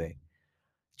versus Rev A.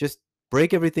 Just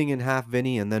break everything in half,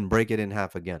 Vinny, and then break it in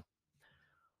half again.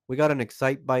 We got an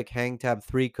Excite Bike Hang Tab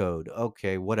 3 code.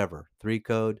 Okay, whatever. 3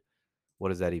 code. What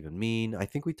does that even mean? I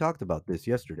think we talked about this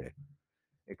yesterday.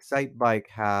 Excite Bike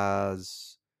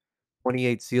has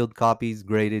 28 sealed copies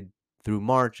graded through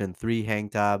March and 3 hang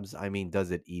tabs. I mean,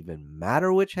 does it even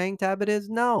matter which hang tab it is?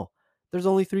 No. There's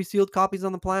only 3 sealed copies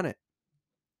on the planet.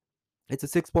 It's a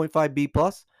 6.5 B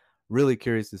plus. Really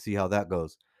curious to see how that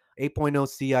goes. 8.0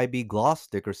 CIB gloss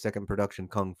sticker second production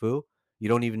Kung Fu. You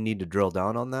don't even need to drill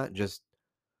down on that. Just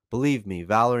believe me,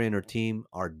 Valerie and her team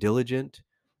are diligent.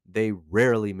 They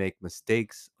rarely make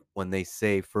mistakes when they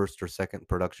say first or second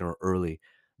production or early.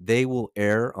 They will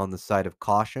err on the side of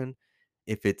caution.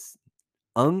 If it's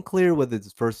unclear whether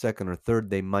it's first, second, or third,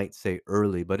 they might say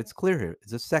early, but it's clear here.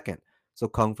 It's a second. So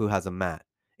Kung Fu has a matte.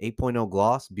 8.0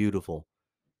 gloss, beautiful.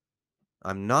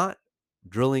 I'm not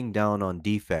drilling down on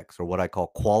defects or what I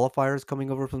call qualifiers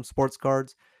coming over from sports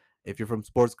cards. If you're from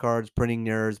sports cards, printing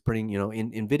errors,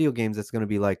 in video games, it's going to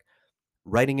be like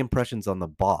writing impressions on the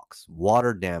box,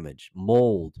 water damage,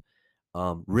 mold,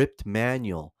 ripped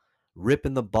manual, rip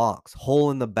in the box,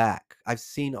 hole in the back. I've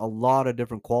seen a lot of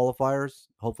different qualifiers.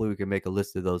 Hopefully, we can make a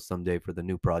list of those someday for the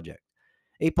new project.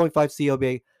 8.5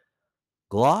 COB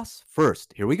gloss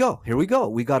first. Here we go. Here we go.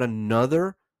 We got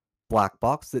another black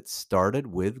box that started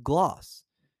with gloss.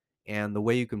 And the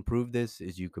way you can prove this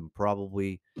is you can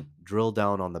probably drill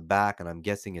down on the back, and I'm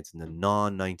guessing it's the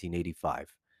non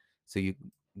 1985. So you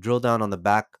drill down on the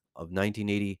back of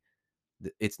 1980.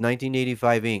 It's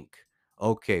 1985 ink.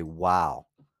 Okay, wow.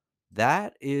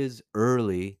 That is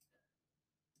early,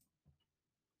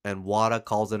 and WADA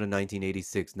calls it a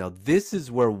 1986. Now, this is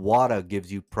where WADA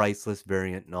gives you priceless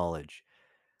variant knowledge.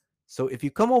 So if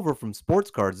you come over from sports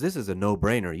cards, this is a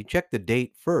no-brainer. You check the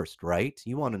date first, right?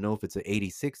 You want to know if it's a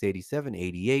 86, 87,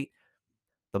 88.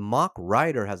 The mock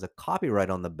rider has a copyright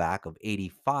on the back of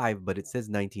 85, but it says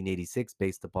 1986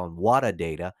 based upon WADA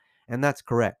data, and that's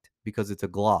correct because it's a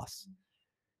gloss.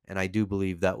 And I do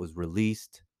believe that was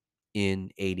released in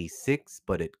 86,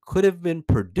 but it could have been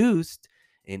produced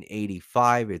in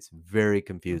 85. It's very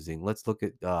confusing. Let's look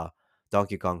at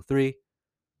Donkey Kong 3.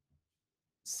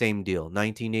 Same deal.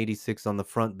 1986 on the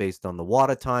front based on the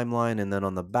WADA timeline. And then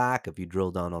on the back, if you drill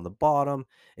down on the bottom,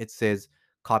 it says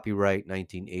copyright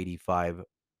 1985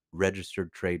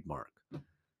 registered trademark.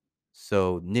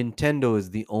 So Nintendo is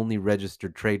the only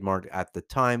registered trademark at the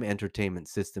time. Entertainment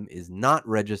System is not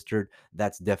registered.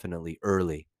 That's definitely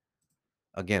early.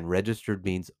 Again, registered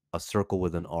means a circle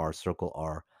with an R, circle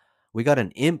R. We got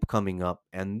an imp coming up,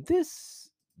 and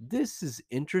this is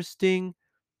interesting.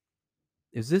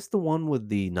 Is this the one with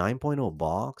the 9.0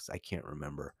 box? I can't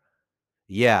remember.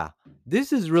 Yeah,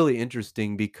 this is really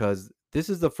interesting because this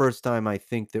is the first time I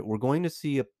think that we're going to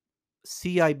see a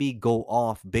CIB go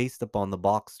off based upon the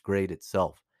box grade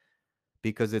itself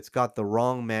because it's got the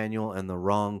wrong manual and the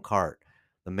wrong cart.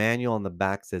 The manual on the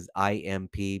back says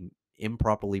IMP,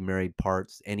 improperly married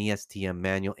parts, NESTM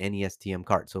manual, NESTM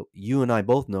cart. So you and I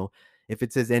both know if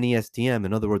it says NESTM,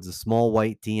 in other words, a small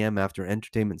white TM after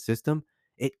entertainment system,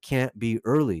 it can't be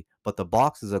early. But the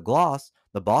box is a gloss,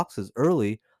 the box is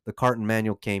early, the carton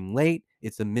manual came late.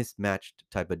 It's a mismatched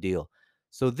type of deal.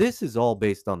 So this is all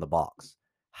based on the box.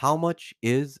 How much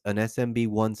is an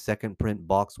SMB1 second print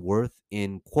box worth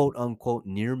in quote unquote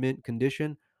near mint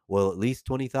condition? Well, at least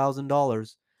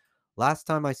 $20,000. Last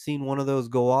time I seen one of those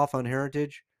go off on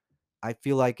Heritage, I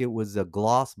feel like it was a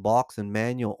gloss box and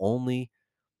manual only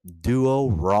duo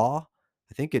raw.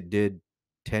 I think it did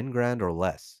 10 grand or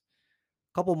less.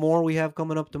 A couple more we have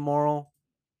coming up tomorrow.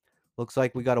 Looks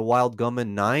like we got a Wild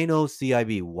Gunman 90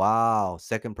 CIB. Wow,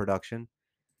 second production.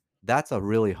 That's a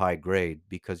really high grade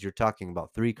because you're talking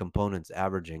about 3 components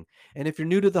averaging. And if you're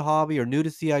new to the hobby or new to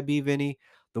CIB, Vinny,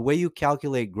 the way you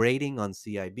calculate grading on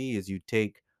CIB is you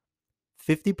take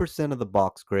 50% of the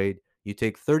box grade, you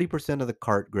take 30% of the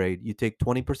cart grade, you take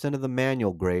 20% of the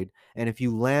manual grade, and if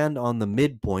you land on the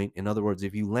midpoint, in other words,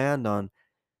 if you land on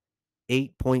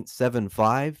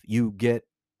 8.75, you get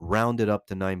rounded up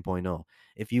to 9.0.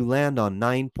 If you land on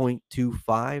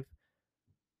 9.25,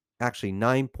 actually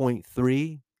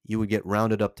 9.3, you would get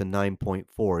rounded up to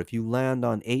 9.4. If you land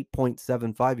on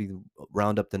 8.75, you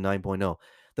round up to 9.0.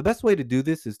 The best way to do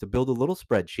this is to build a little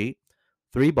spreadsheet,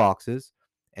 3 boxes,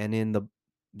 and in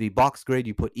the box grade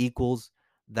you put equals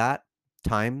that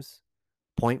times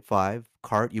 0.5,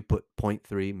 cart you put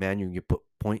 0.3, manual you put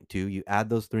 0.2, you add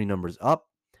those 3 numbers up,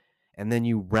 and then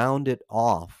you round it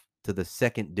off to the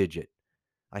second digit.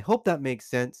 I hope that makes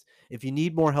sense. If you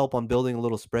need more help on building a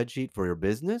little spreadsheet for your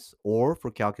business or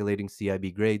for calculating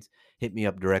CIB grades, hit me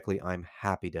up directly. I'm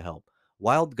happy to help.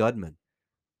 Wild Gunman,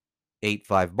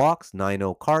 8.5 box,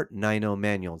 9.0 cart, 9.0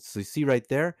 manual. So you see right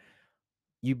there,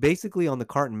 you basically on the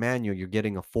cart and manual, you're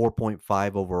getting a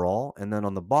 4.5 overall. And then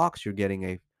on the box, you're getting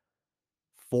a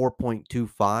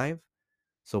 4.25.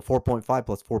 So 4.5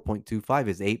 plus 4.25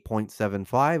 is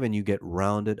 8.75, and you get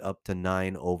rounded up to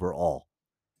 9 overall.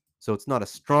 So it's not a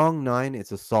strong 9,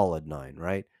 it's a solid 9,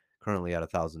 right? Currently at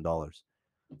 $1,000.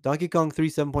 Donkey Kong 3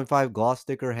 7.5 gloss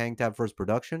sticker hang tab first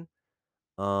production.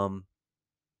 Um,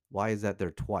 why is that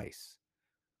there twice?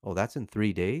 Oh, that's in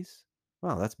 3 days?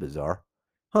 Wow, that's bizarre.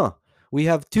 Huh. We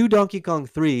have 2 Donkey Kong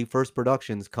 3 first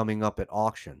productions coming up at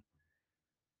auction.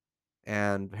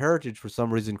 And Heritage, for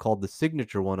some reason, called the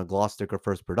signature one a gloss sticker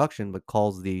first production, but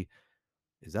calls the,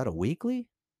 is that a weekly?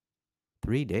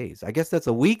 3 days. I guess that's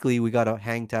a weekly. We got a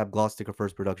hang tab gloss sticker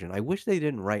first production. I wish they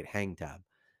didn't write hang tab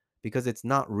because it's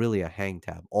not really a hang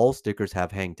tab. All stickers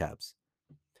have hang tabs.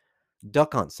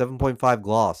 Duck Hunt 7.5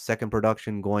 gloss, second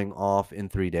production going off in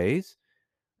 3 days.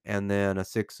 And then a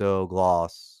 6.0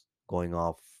 gloss going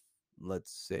off,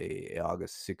 let's say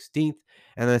August 16th.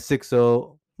 And then a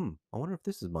 6.0. I wonder if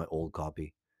this is my old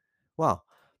copy. Wow.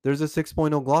 There's a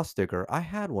 6.0 gloss sticker. I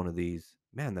had one of these.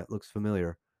 Man, that looks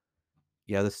familiar.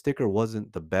 Yeah, the sticker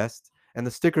wasn't the best. And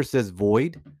the sticker says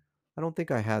void. I don't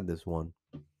think I had this one.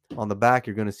 On the back,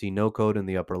 you're going to see no code in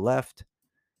the upper left.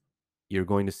 You're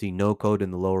going to see no code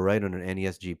in the lower right under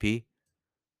NES GP.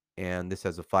 And this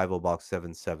has a 50 box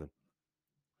 77.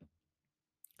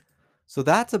 So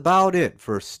that's about it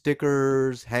for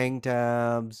stickers, hang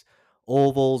tabs,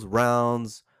 ovals,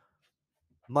 rounds.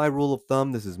 My rule of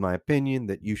thumb, this is my opinion,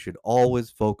 that you should always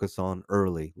focus on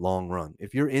early, long run.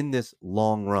 If you're in this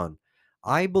long run,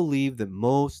 I believe that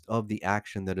most of the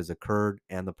action that has occurred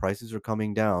and the prices are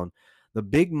coming down, the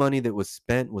big money that was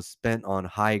spent on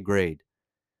high grade.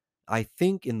 I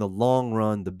think in the long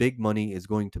run, the big money is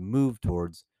going to move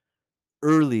towards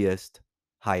earliest,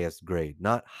 highest grade.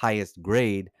 Not highest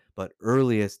grade, but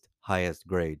earliest, highest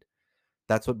grade.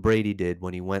 That's what Brady did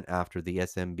when he went after the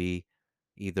SMB,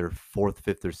 either fourth,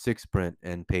 fifth, or sixth print,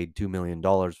 and paid $2 million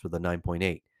for the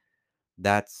 9.8.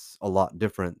 That's a lot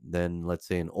different than, let's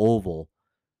say, an oval,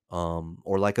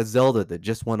 or like a Zelda that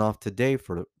just went off today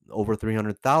for over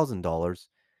 $300,000,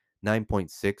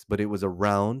 9.6, but it was a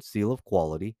round seal of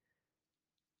quality.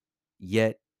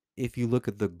 Yet, if you look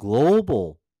at the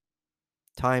global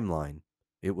timeline,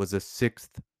 it was a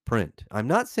sixth print. I'm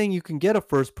not saying you can get a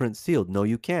first print sealed. No,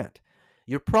 you can't.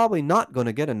 You're probably not going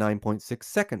to get a 9.6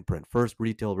 second print, first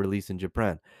retail release in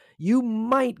Japan. You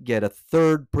might get a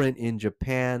third print in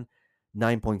Japan,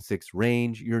 9.6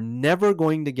 range. You're never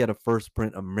going to get a first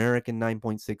print American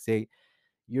 9.68.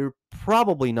 You're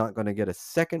probably not going to get a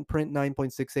second print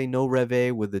 9.6A no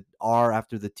Rev with the R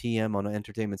after the TM on an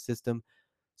entertainment system.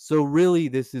 So really,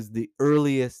 this is the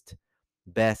earliest,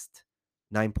 best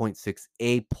 9.6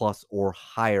 A plus or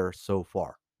higher so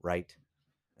far, right?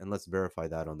 And let's verify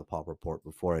that on the pop report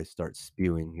before I start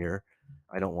spewing here.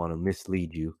 I don't want to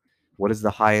mislead you. What is the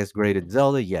highest graded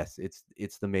Zelda? Yes,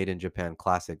 it's the Made in Japan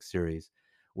Classic series,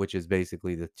 which is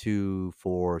basically the 2,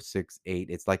 4, 6, 8.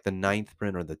 It's like the ninth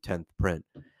print or the 10th print.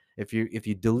 If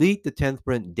you delete the 10th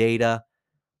print data,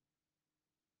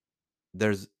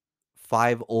 there's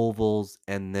 5 ovals,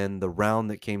 and then the round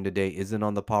that came today isn't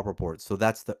on the pop report. So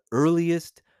that's the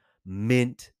earliest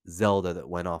mint Zelda that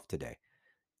went off today.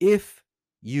 If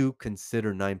you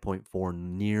consider 9.4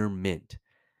 near mint,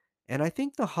 and I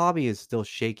think the hobby is still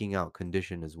shaking out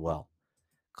condition as well.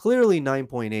 Clearly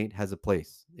 9.8 has a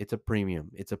place. It's a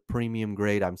premium. It's a premium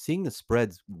grade. I'm seeing the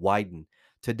spreads widen.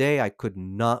 Today I could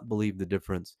not believe the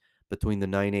difference between the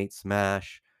 9.8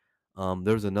 Smash.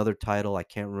 There was another title, I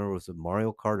can't remember, was it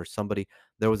Mario Kart or somebody?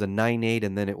 There was a 9.8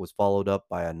 and then it was followed up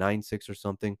by a 9.6 or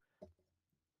something.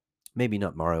 Maybe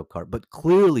not Mario Kart, but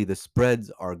clearly the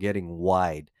spreads are getting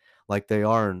wide, like they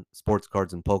are in sports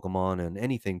cards and Pokemon and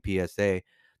anything PSA.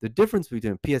 The difference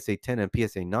between PSA 10 and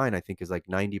PSA 9, I think, is like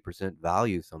 90%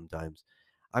 value sometimes.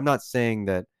 I'm not saying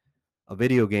that a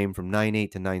video game from 9.8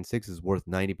 to 9.6 is worth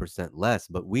 90% less,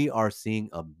 but we are seeing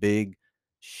a big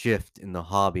shift in the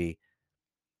hobby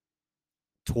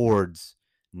towards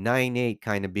 9.8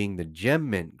 kind of being the gem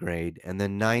mint grade and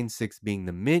then 9.6 being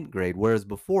the mint grade, whereas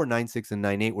before 9.6 and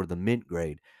 9.8 were the mint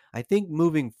grade. I think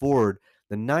moving forward,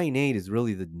 the 9.8 is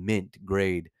really the mint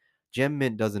grade. Gem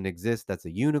mint doesn't exist. That's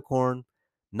a unicorn.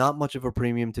 Not much of a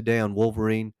premium today on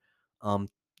Wolverine. Um,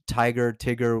 Tiger,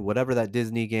 Tigger, whatever that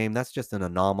Disney game, that's just an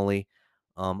anomaly.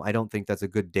 I don't think that's a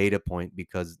good data point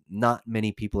because not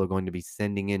many people are going to be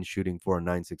sending in shooting for a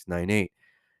 9.6, 9.8.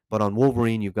 But on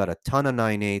Wolverine, you've got a ton of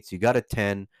 9.8s. You got a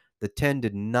 10. The 10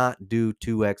 did not do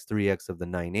 2x, 3x of the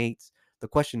 9.8s. The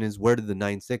question is, where did the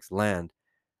 9.6 land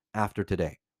after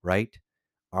today, right?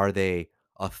 Are they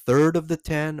a third of the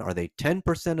 10? Are they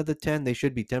 10% of the 10? They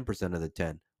should be 10% of the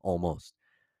 10, almost.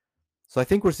 So I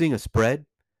think we're seeing a spread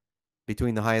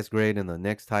between the highest grade and the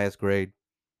next highest grade.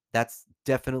 That's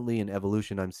definitely an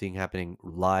evolution I'm seeing happening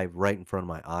live right in front of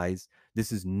my eyes.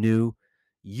 This is new.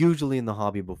 Usually in the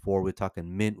hobby before, we're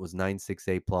talking mint was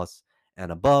 96A plus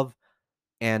and above,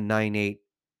 and 98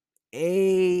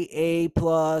 A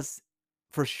plus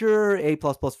for sure, A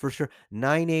plus plus for sure.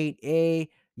 98A,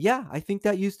 yeah, I think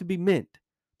that used to be mint.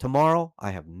 Tomorrow,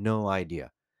 I have no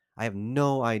idea. I have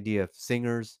no idea if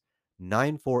singers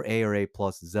 94A or A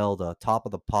plus Zelda, top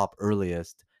of the pop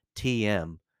earliest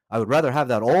TM. I would rather have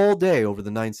that all day over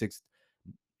the 96,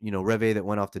 Reve that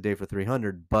went off today for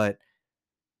 300. But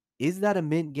is that a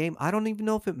mint game? I don't even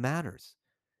know if it matters.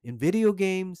 In video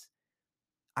games,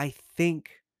 I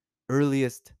think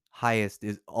earliest, highest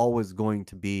is always going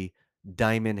to be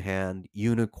Diamond Hand,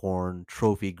 Unicorn,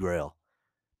 Trophy Grail,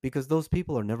 because those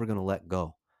people are never going to let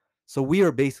go. So we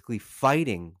are basically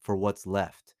fighting for what's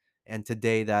left. And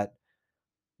today that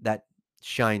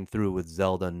shined through with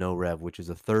Zelda No Rev, which is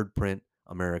a third print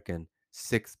American,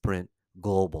 sixth print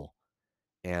global,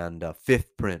 and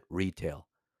fifth print retail.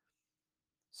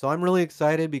 So I'm really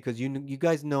excited because you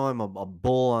guys know I'm a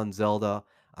bull on Zelda.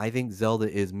 I think Zelda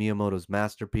is Miyamoto's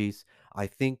masterpiece. I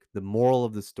think the moral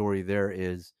of the story there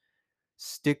is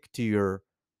stick to your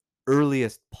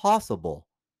earliest possible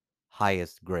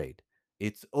highest grade.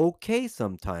 It's okay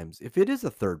sometimes if it is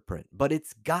a third print, but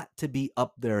it's got to be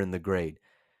up there in the grade.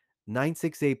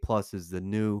 96A plus is the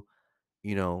new,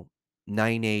 you know,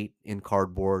 98 in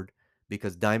cardboard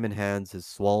because Diamond Hands has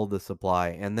swallowed the supply.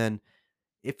 And then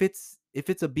if it's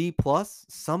a B plus,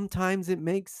 sometimes it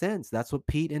makes sense. That's what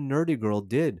Pete and Nerdy Girl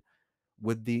did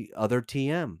with the other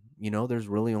TM. There's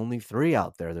really only three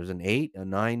out there. There's an 8, a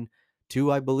 9,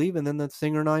 2, I believe, and then the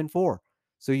Singer 9-4.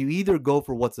 So you either go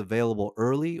for what's available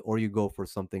early or you go for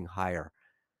something higher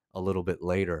a little bit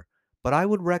later. But I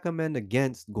would recommend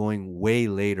against going way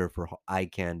later for eye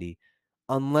candy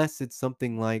unless it's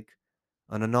something like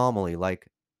an anomaly like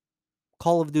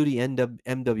Call of Duty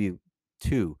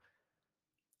MW2.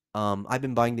 I've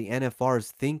been buying the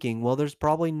NFRs thinking, well, there's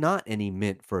probably not any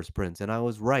mint first prints, and I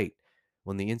was right.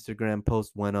 When the Instagram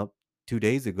post went up 2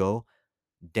 days ago,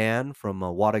 Dan from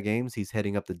Wada Games, he's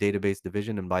heading up the database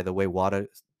division, and by the way, Wada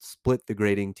split the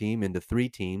grading team into three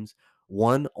teams.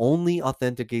 One only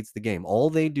authenticates the game. All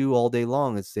they do all day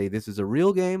long is say, this is a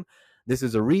real game, this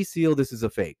is a reseal, this is a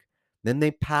fake. Then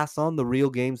they pass on the real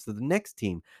games to the next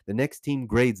team. The next team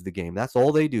grades the game. That's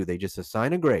all they do. They just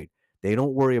assign a grade. They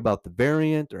don't worry about the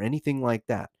variant or anything like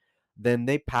that. Then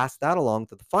they pass that along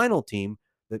to the final team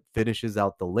that finishes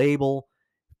out the label,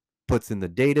 puts in the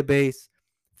database,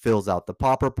 fills out the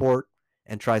pop report,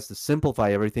 and tries to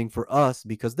simplify everything for us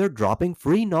because they're dropping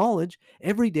free knowledge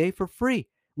every day for free.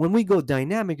 When we go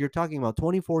dynamic, you're talking about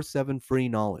 24/7 free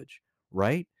knowledge,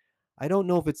 right? I don't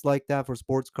know if it's like that for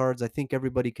sports cards. I think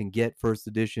everybody can get first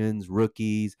editions,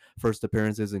 rookies, first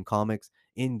appearances in comics.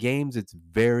 In games, it's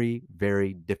very,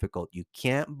 very difficult. You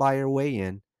can't buy your way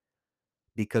in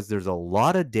because there's a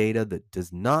lot of data that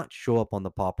does not show up on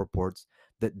the pop reports,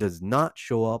 that does not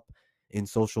show up in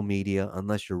social media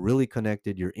unless you're really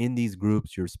connected. You're in these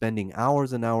groups, you're spending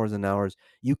hours and hours and hours.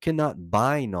 You cannot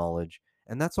buy knowledge.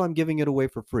 And that's why I'm giving it away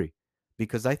for free.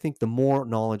 Because I think the more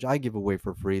knowledge I give away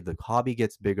for free, the hobby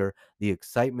gets bigger, the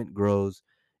excitement grows.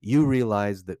 You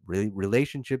realize that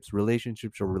relationships are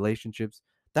relationships.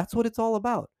 That's what it's all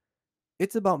about.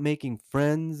 It's about making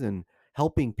friends and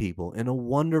helping people in a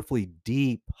wonderfully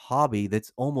deep hobby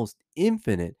that's almost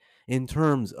infinite in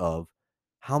terms of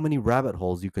how many rabbit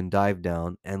holes you can dive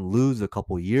down and lose a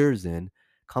couple years in,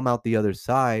 come out the other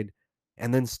side,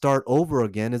 and then start over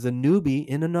again as a newbie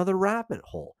in another rabbit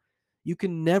hole. You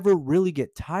can never really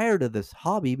get tired of this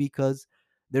hobby because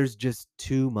there's just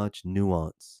too much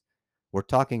nuance. We're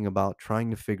talking about trying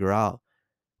to figure out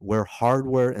where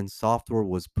hardware and software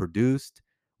was produced,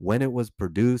 when it was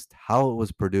produced, how it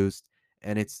was produced,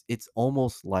 and it's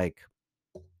almost like,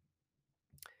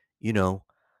 you know,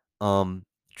 um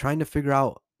trying to figure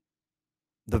out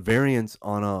the variance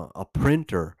on a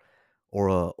printer or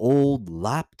a old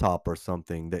laptop or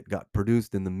something that got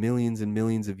produced in the millions and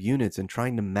millions of units and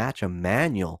trying to match a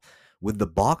manual with the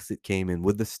box it came in,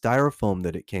 with the styrofoam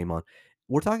that it came on.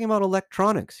 We're talking about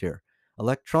electronics here.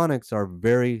 Electronics are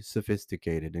very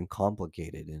sophisticated and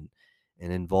complicated and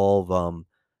involve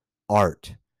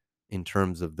art in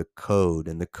terms of the code,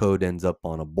 and the code ends up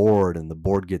on a board and the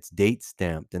board gets date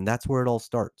stamped, and that's where it all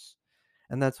starts.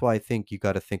 And that's why I think you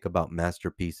got to think about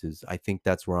masterpieces. I think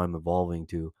that's where I'm evolving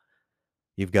to.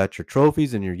 You've got your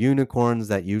trophies and your unicorns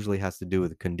that usually has to do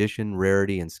with condition,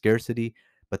 rarity, and scarcity.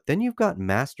 But then you've got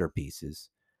masterpieces,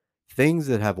 things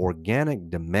that have organic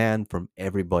demand from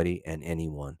everybody and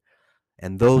anyone.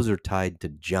 And those are tied to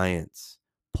giants,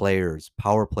 players,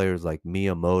 power players like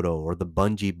Miyamoto or the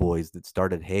Bungie boys that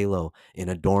started Halo in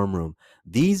a dorm room.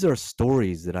 These are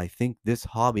stories that I think this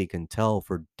hobby can tell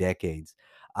for decades.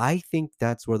 I think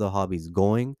that's where the hobby's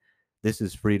going. This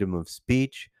is freedom of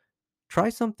speech. Try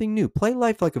something new. Play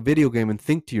life like a video game and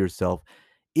think to yourself,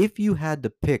 if you had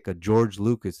to pick a George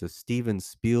Lucas, a Steven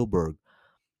Spielberg,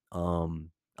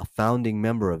 a founding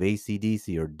member of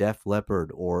AC/DC or Def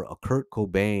Leppard or a Kurt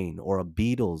Cobain or a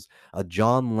Beatles, a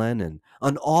John Lennon,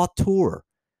 an auteur.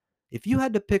 If you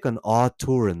had to pick an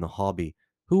auteur in the hobby,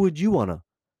 who would you want to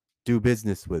do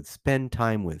business with, spend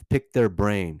time with, pick their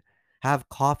brain, have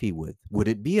coffee with? Would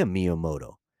it be a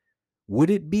Miyamoto? Would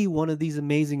it be one of these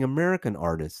amazing American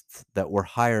artists that were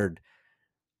hired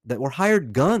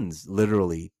guns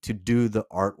literally to do the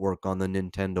artwork on the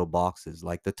Nintendo boxes,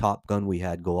 like the Top Gun we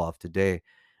had go off today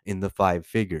in the five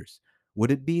figures?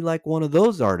 Would it be like one of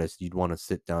those artists you'd want to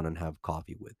sit down and have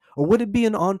coffee with? Or would it be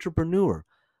an entrepreneur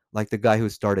like the guy who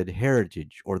started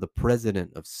Heritage or the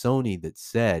president of Sony that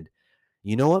said,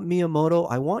 you know what, Miyamoto,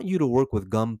 I want you to work with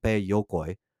Gunpei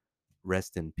Yokoi,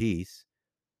 rest in peace.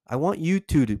 I want you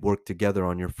two to work together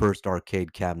on your first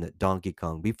arcade cabinet, Donkey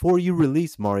Kong. Before you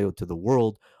release Mario to the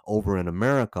world over in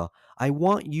America, I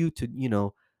want you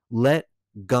to, let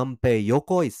Gunpei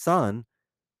Yokoi-san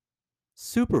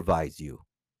supervise you.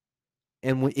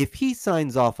 And if he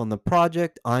signs off on the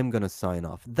project, I'm going to sign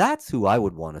off. That's who I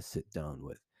would want to sit down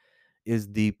with, is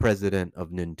the president of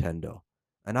Nintendo.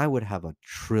 And I would have a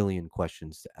trillion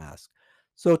questions to ask.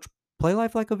 So play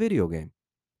life like a video game.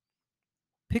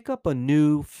 Pick up a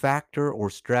new factor or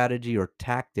strategy or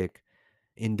tactic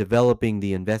in developing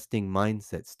the investing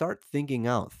mindset. Start thinking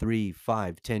out 3,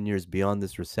 5, 10 years beyond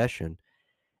this recession,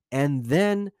 and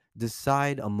then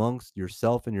decide amongst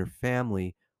yourself and your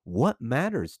family what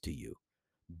matters to you.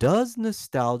 Does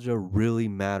nostalgia really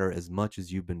matter as much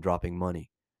as you've been dropping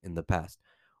money in the past?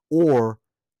 Or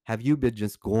have you been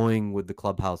just going with the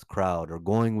Clubhouse crowd or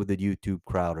going with the YouTube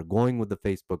crowd or going with the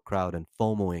Facebook crowd and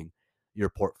FOMOing your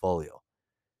portfolio?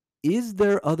 Is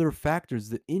there other factors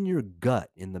that in your gut,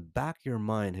 in the back of your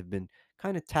mind, have been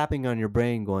kind of tapping on your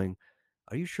brain going,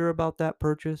 are you sure about that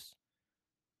purchase?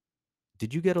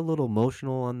 Did you get a little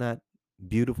emotional on that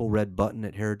beautiful red button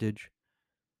at Heritage?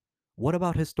 What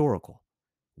about historical?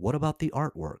 What about the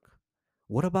artwork?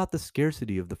 What about the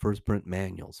scarcity of the first print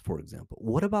manuals, for example?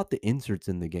 What about the inserts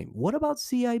in the game? What about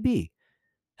CIB?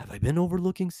 Have I been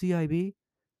overlooking CIB?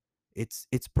 It's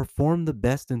performed the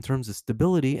best in terms of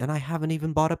stability, and I haven't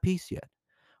even bought a piece yet.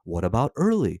 What about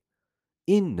early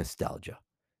in nostalgia?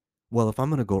 Well, if I'm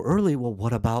going to go early, well,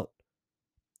 what about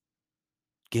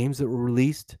games that were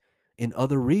released in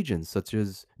other regions, such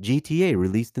as GTA,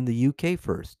 released in the UK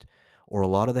first, or a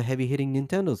lot of the heavy hitting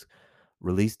Nintendos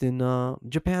released in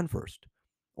Japan first,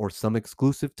 or some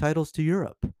exclusive titles to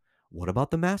Europe? What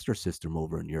about the Master System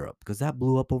over in Europe? Because that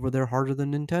blew up over there harder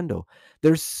than Nintendo.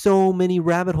 There's so many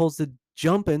rabbit holes to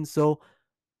jump in, so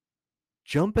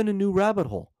jump in a new rabbit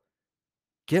hole.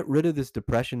 Get rid of this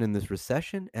depression and this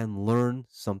recession and learn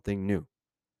something new.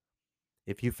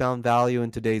 If you found value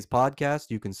in today's podcast,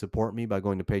 you can support me by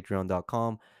going to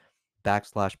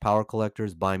patreon.com/power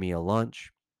collectors, buy me a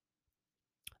lunch.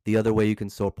 The other way you can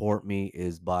support me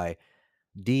is by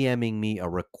DMing me a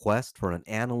request for an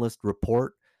analyst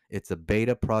report. It's a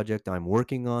beta project I'm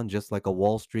working on, just like a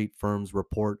Wall Street firm's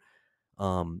report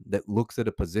that looks at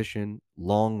a position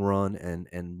long run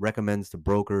and recommends to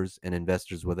brokers and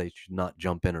investors whether they should not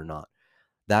jump in or not.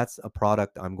 That's a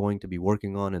product I'm going to be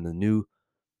working on in the new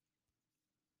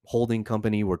holding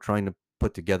company we're trying to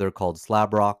put together called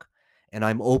Slabrock. And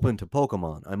I'm open to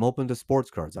Pokemon. I'm open to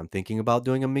sports cards. I'm thinking about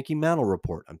doing a Mickey Mantle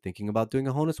report. I'm thinking about doing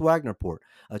a Honus Wagner report,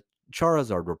 a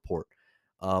Charizard report.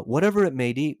 Whatever it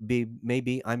may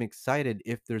be, I'm excited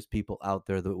if there's people out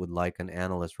there that would like an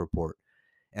analyst report.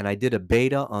 And I did a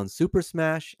beta on Super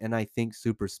Smash, and I think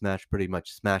Super Smash pretty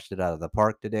much smashed it out of the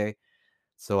park today.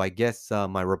 So I guess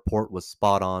my report was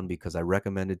spot on because I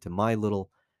recommended to my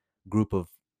little group of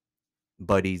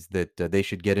buddies that they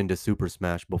should get into Super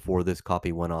Smash before this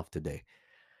copy went off today.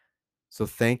 So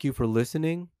thank you for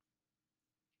listening.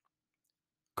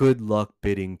 Good luck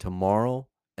bidding tomorrow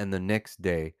and the next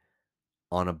day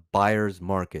on a buyer's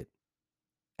market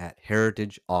at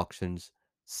Heritage Auctions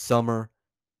Summer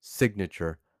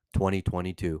Signature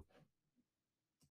 2022.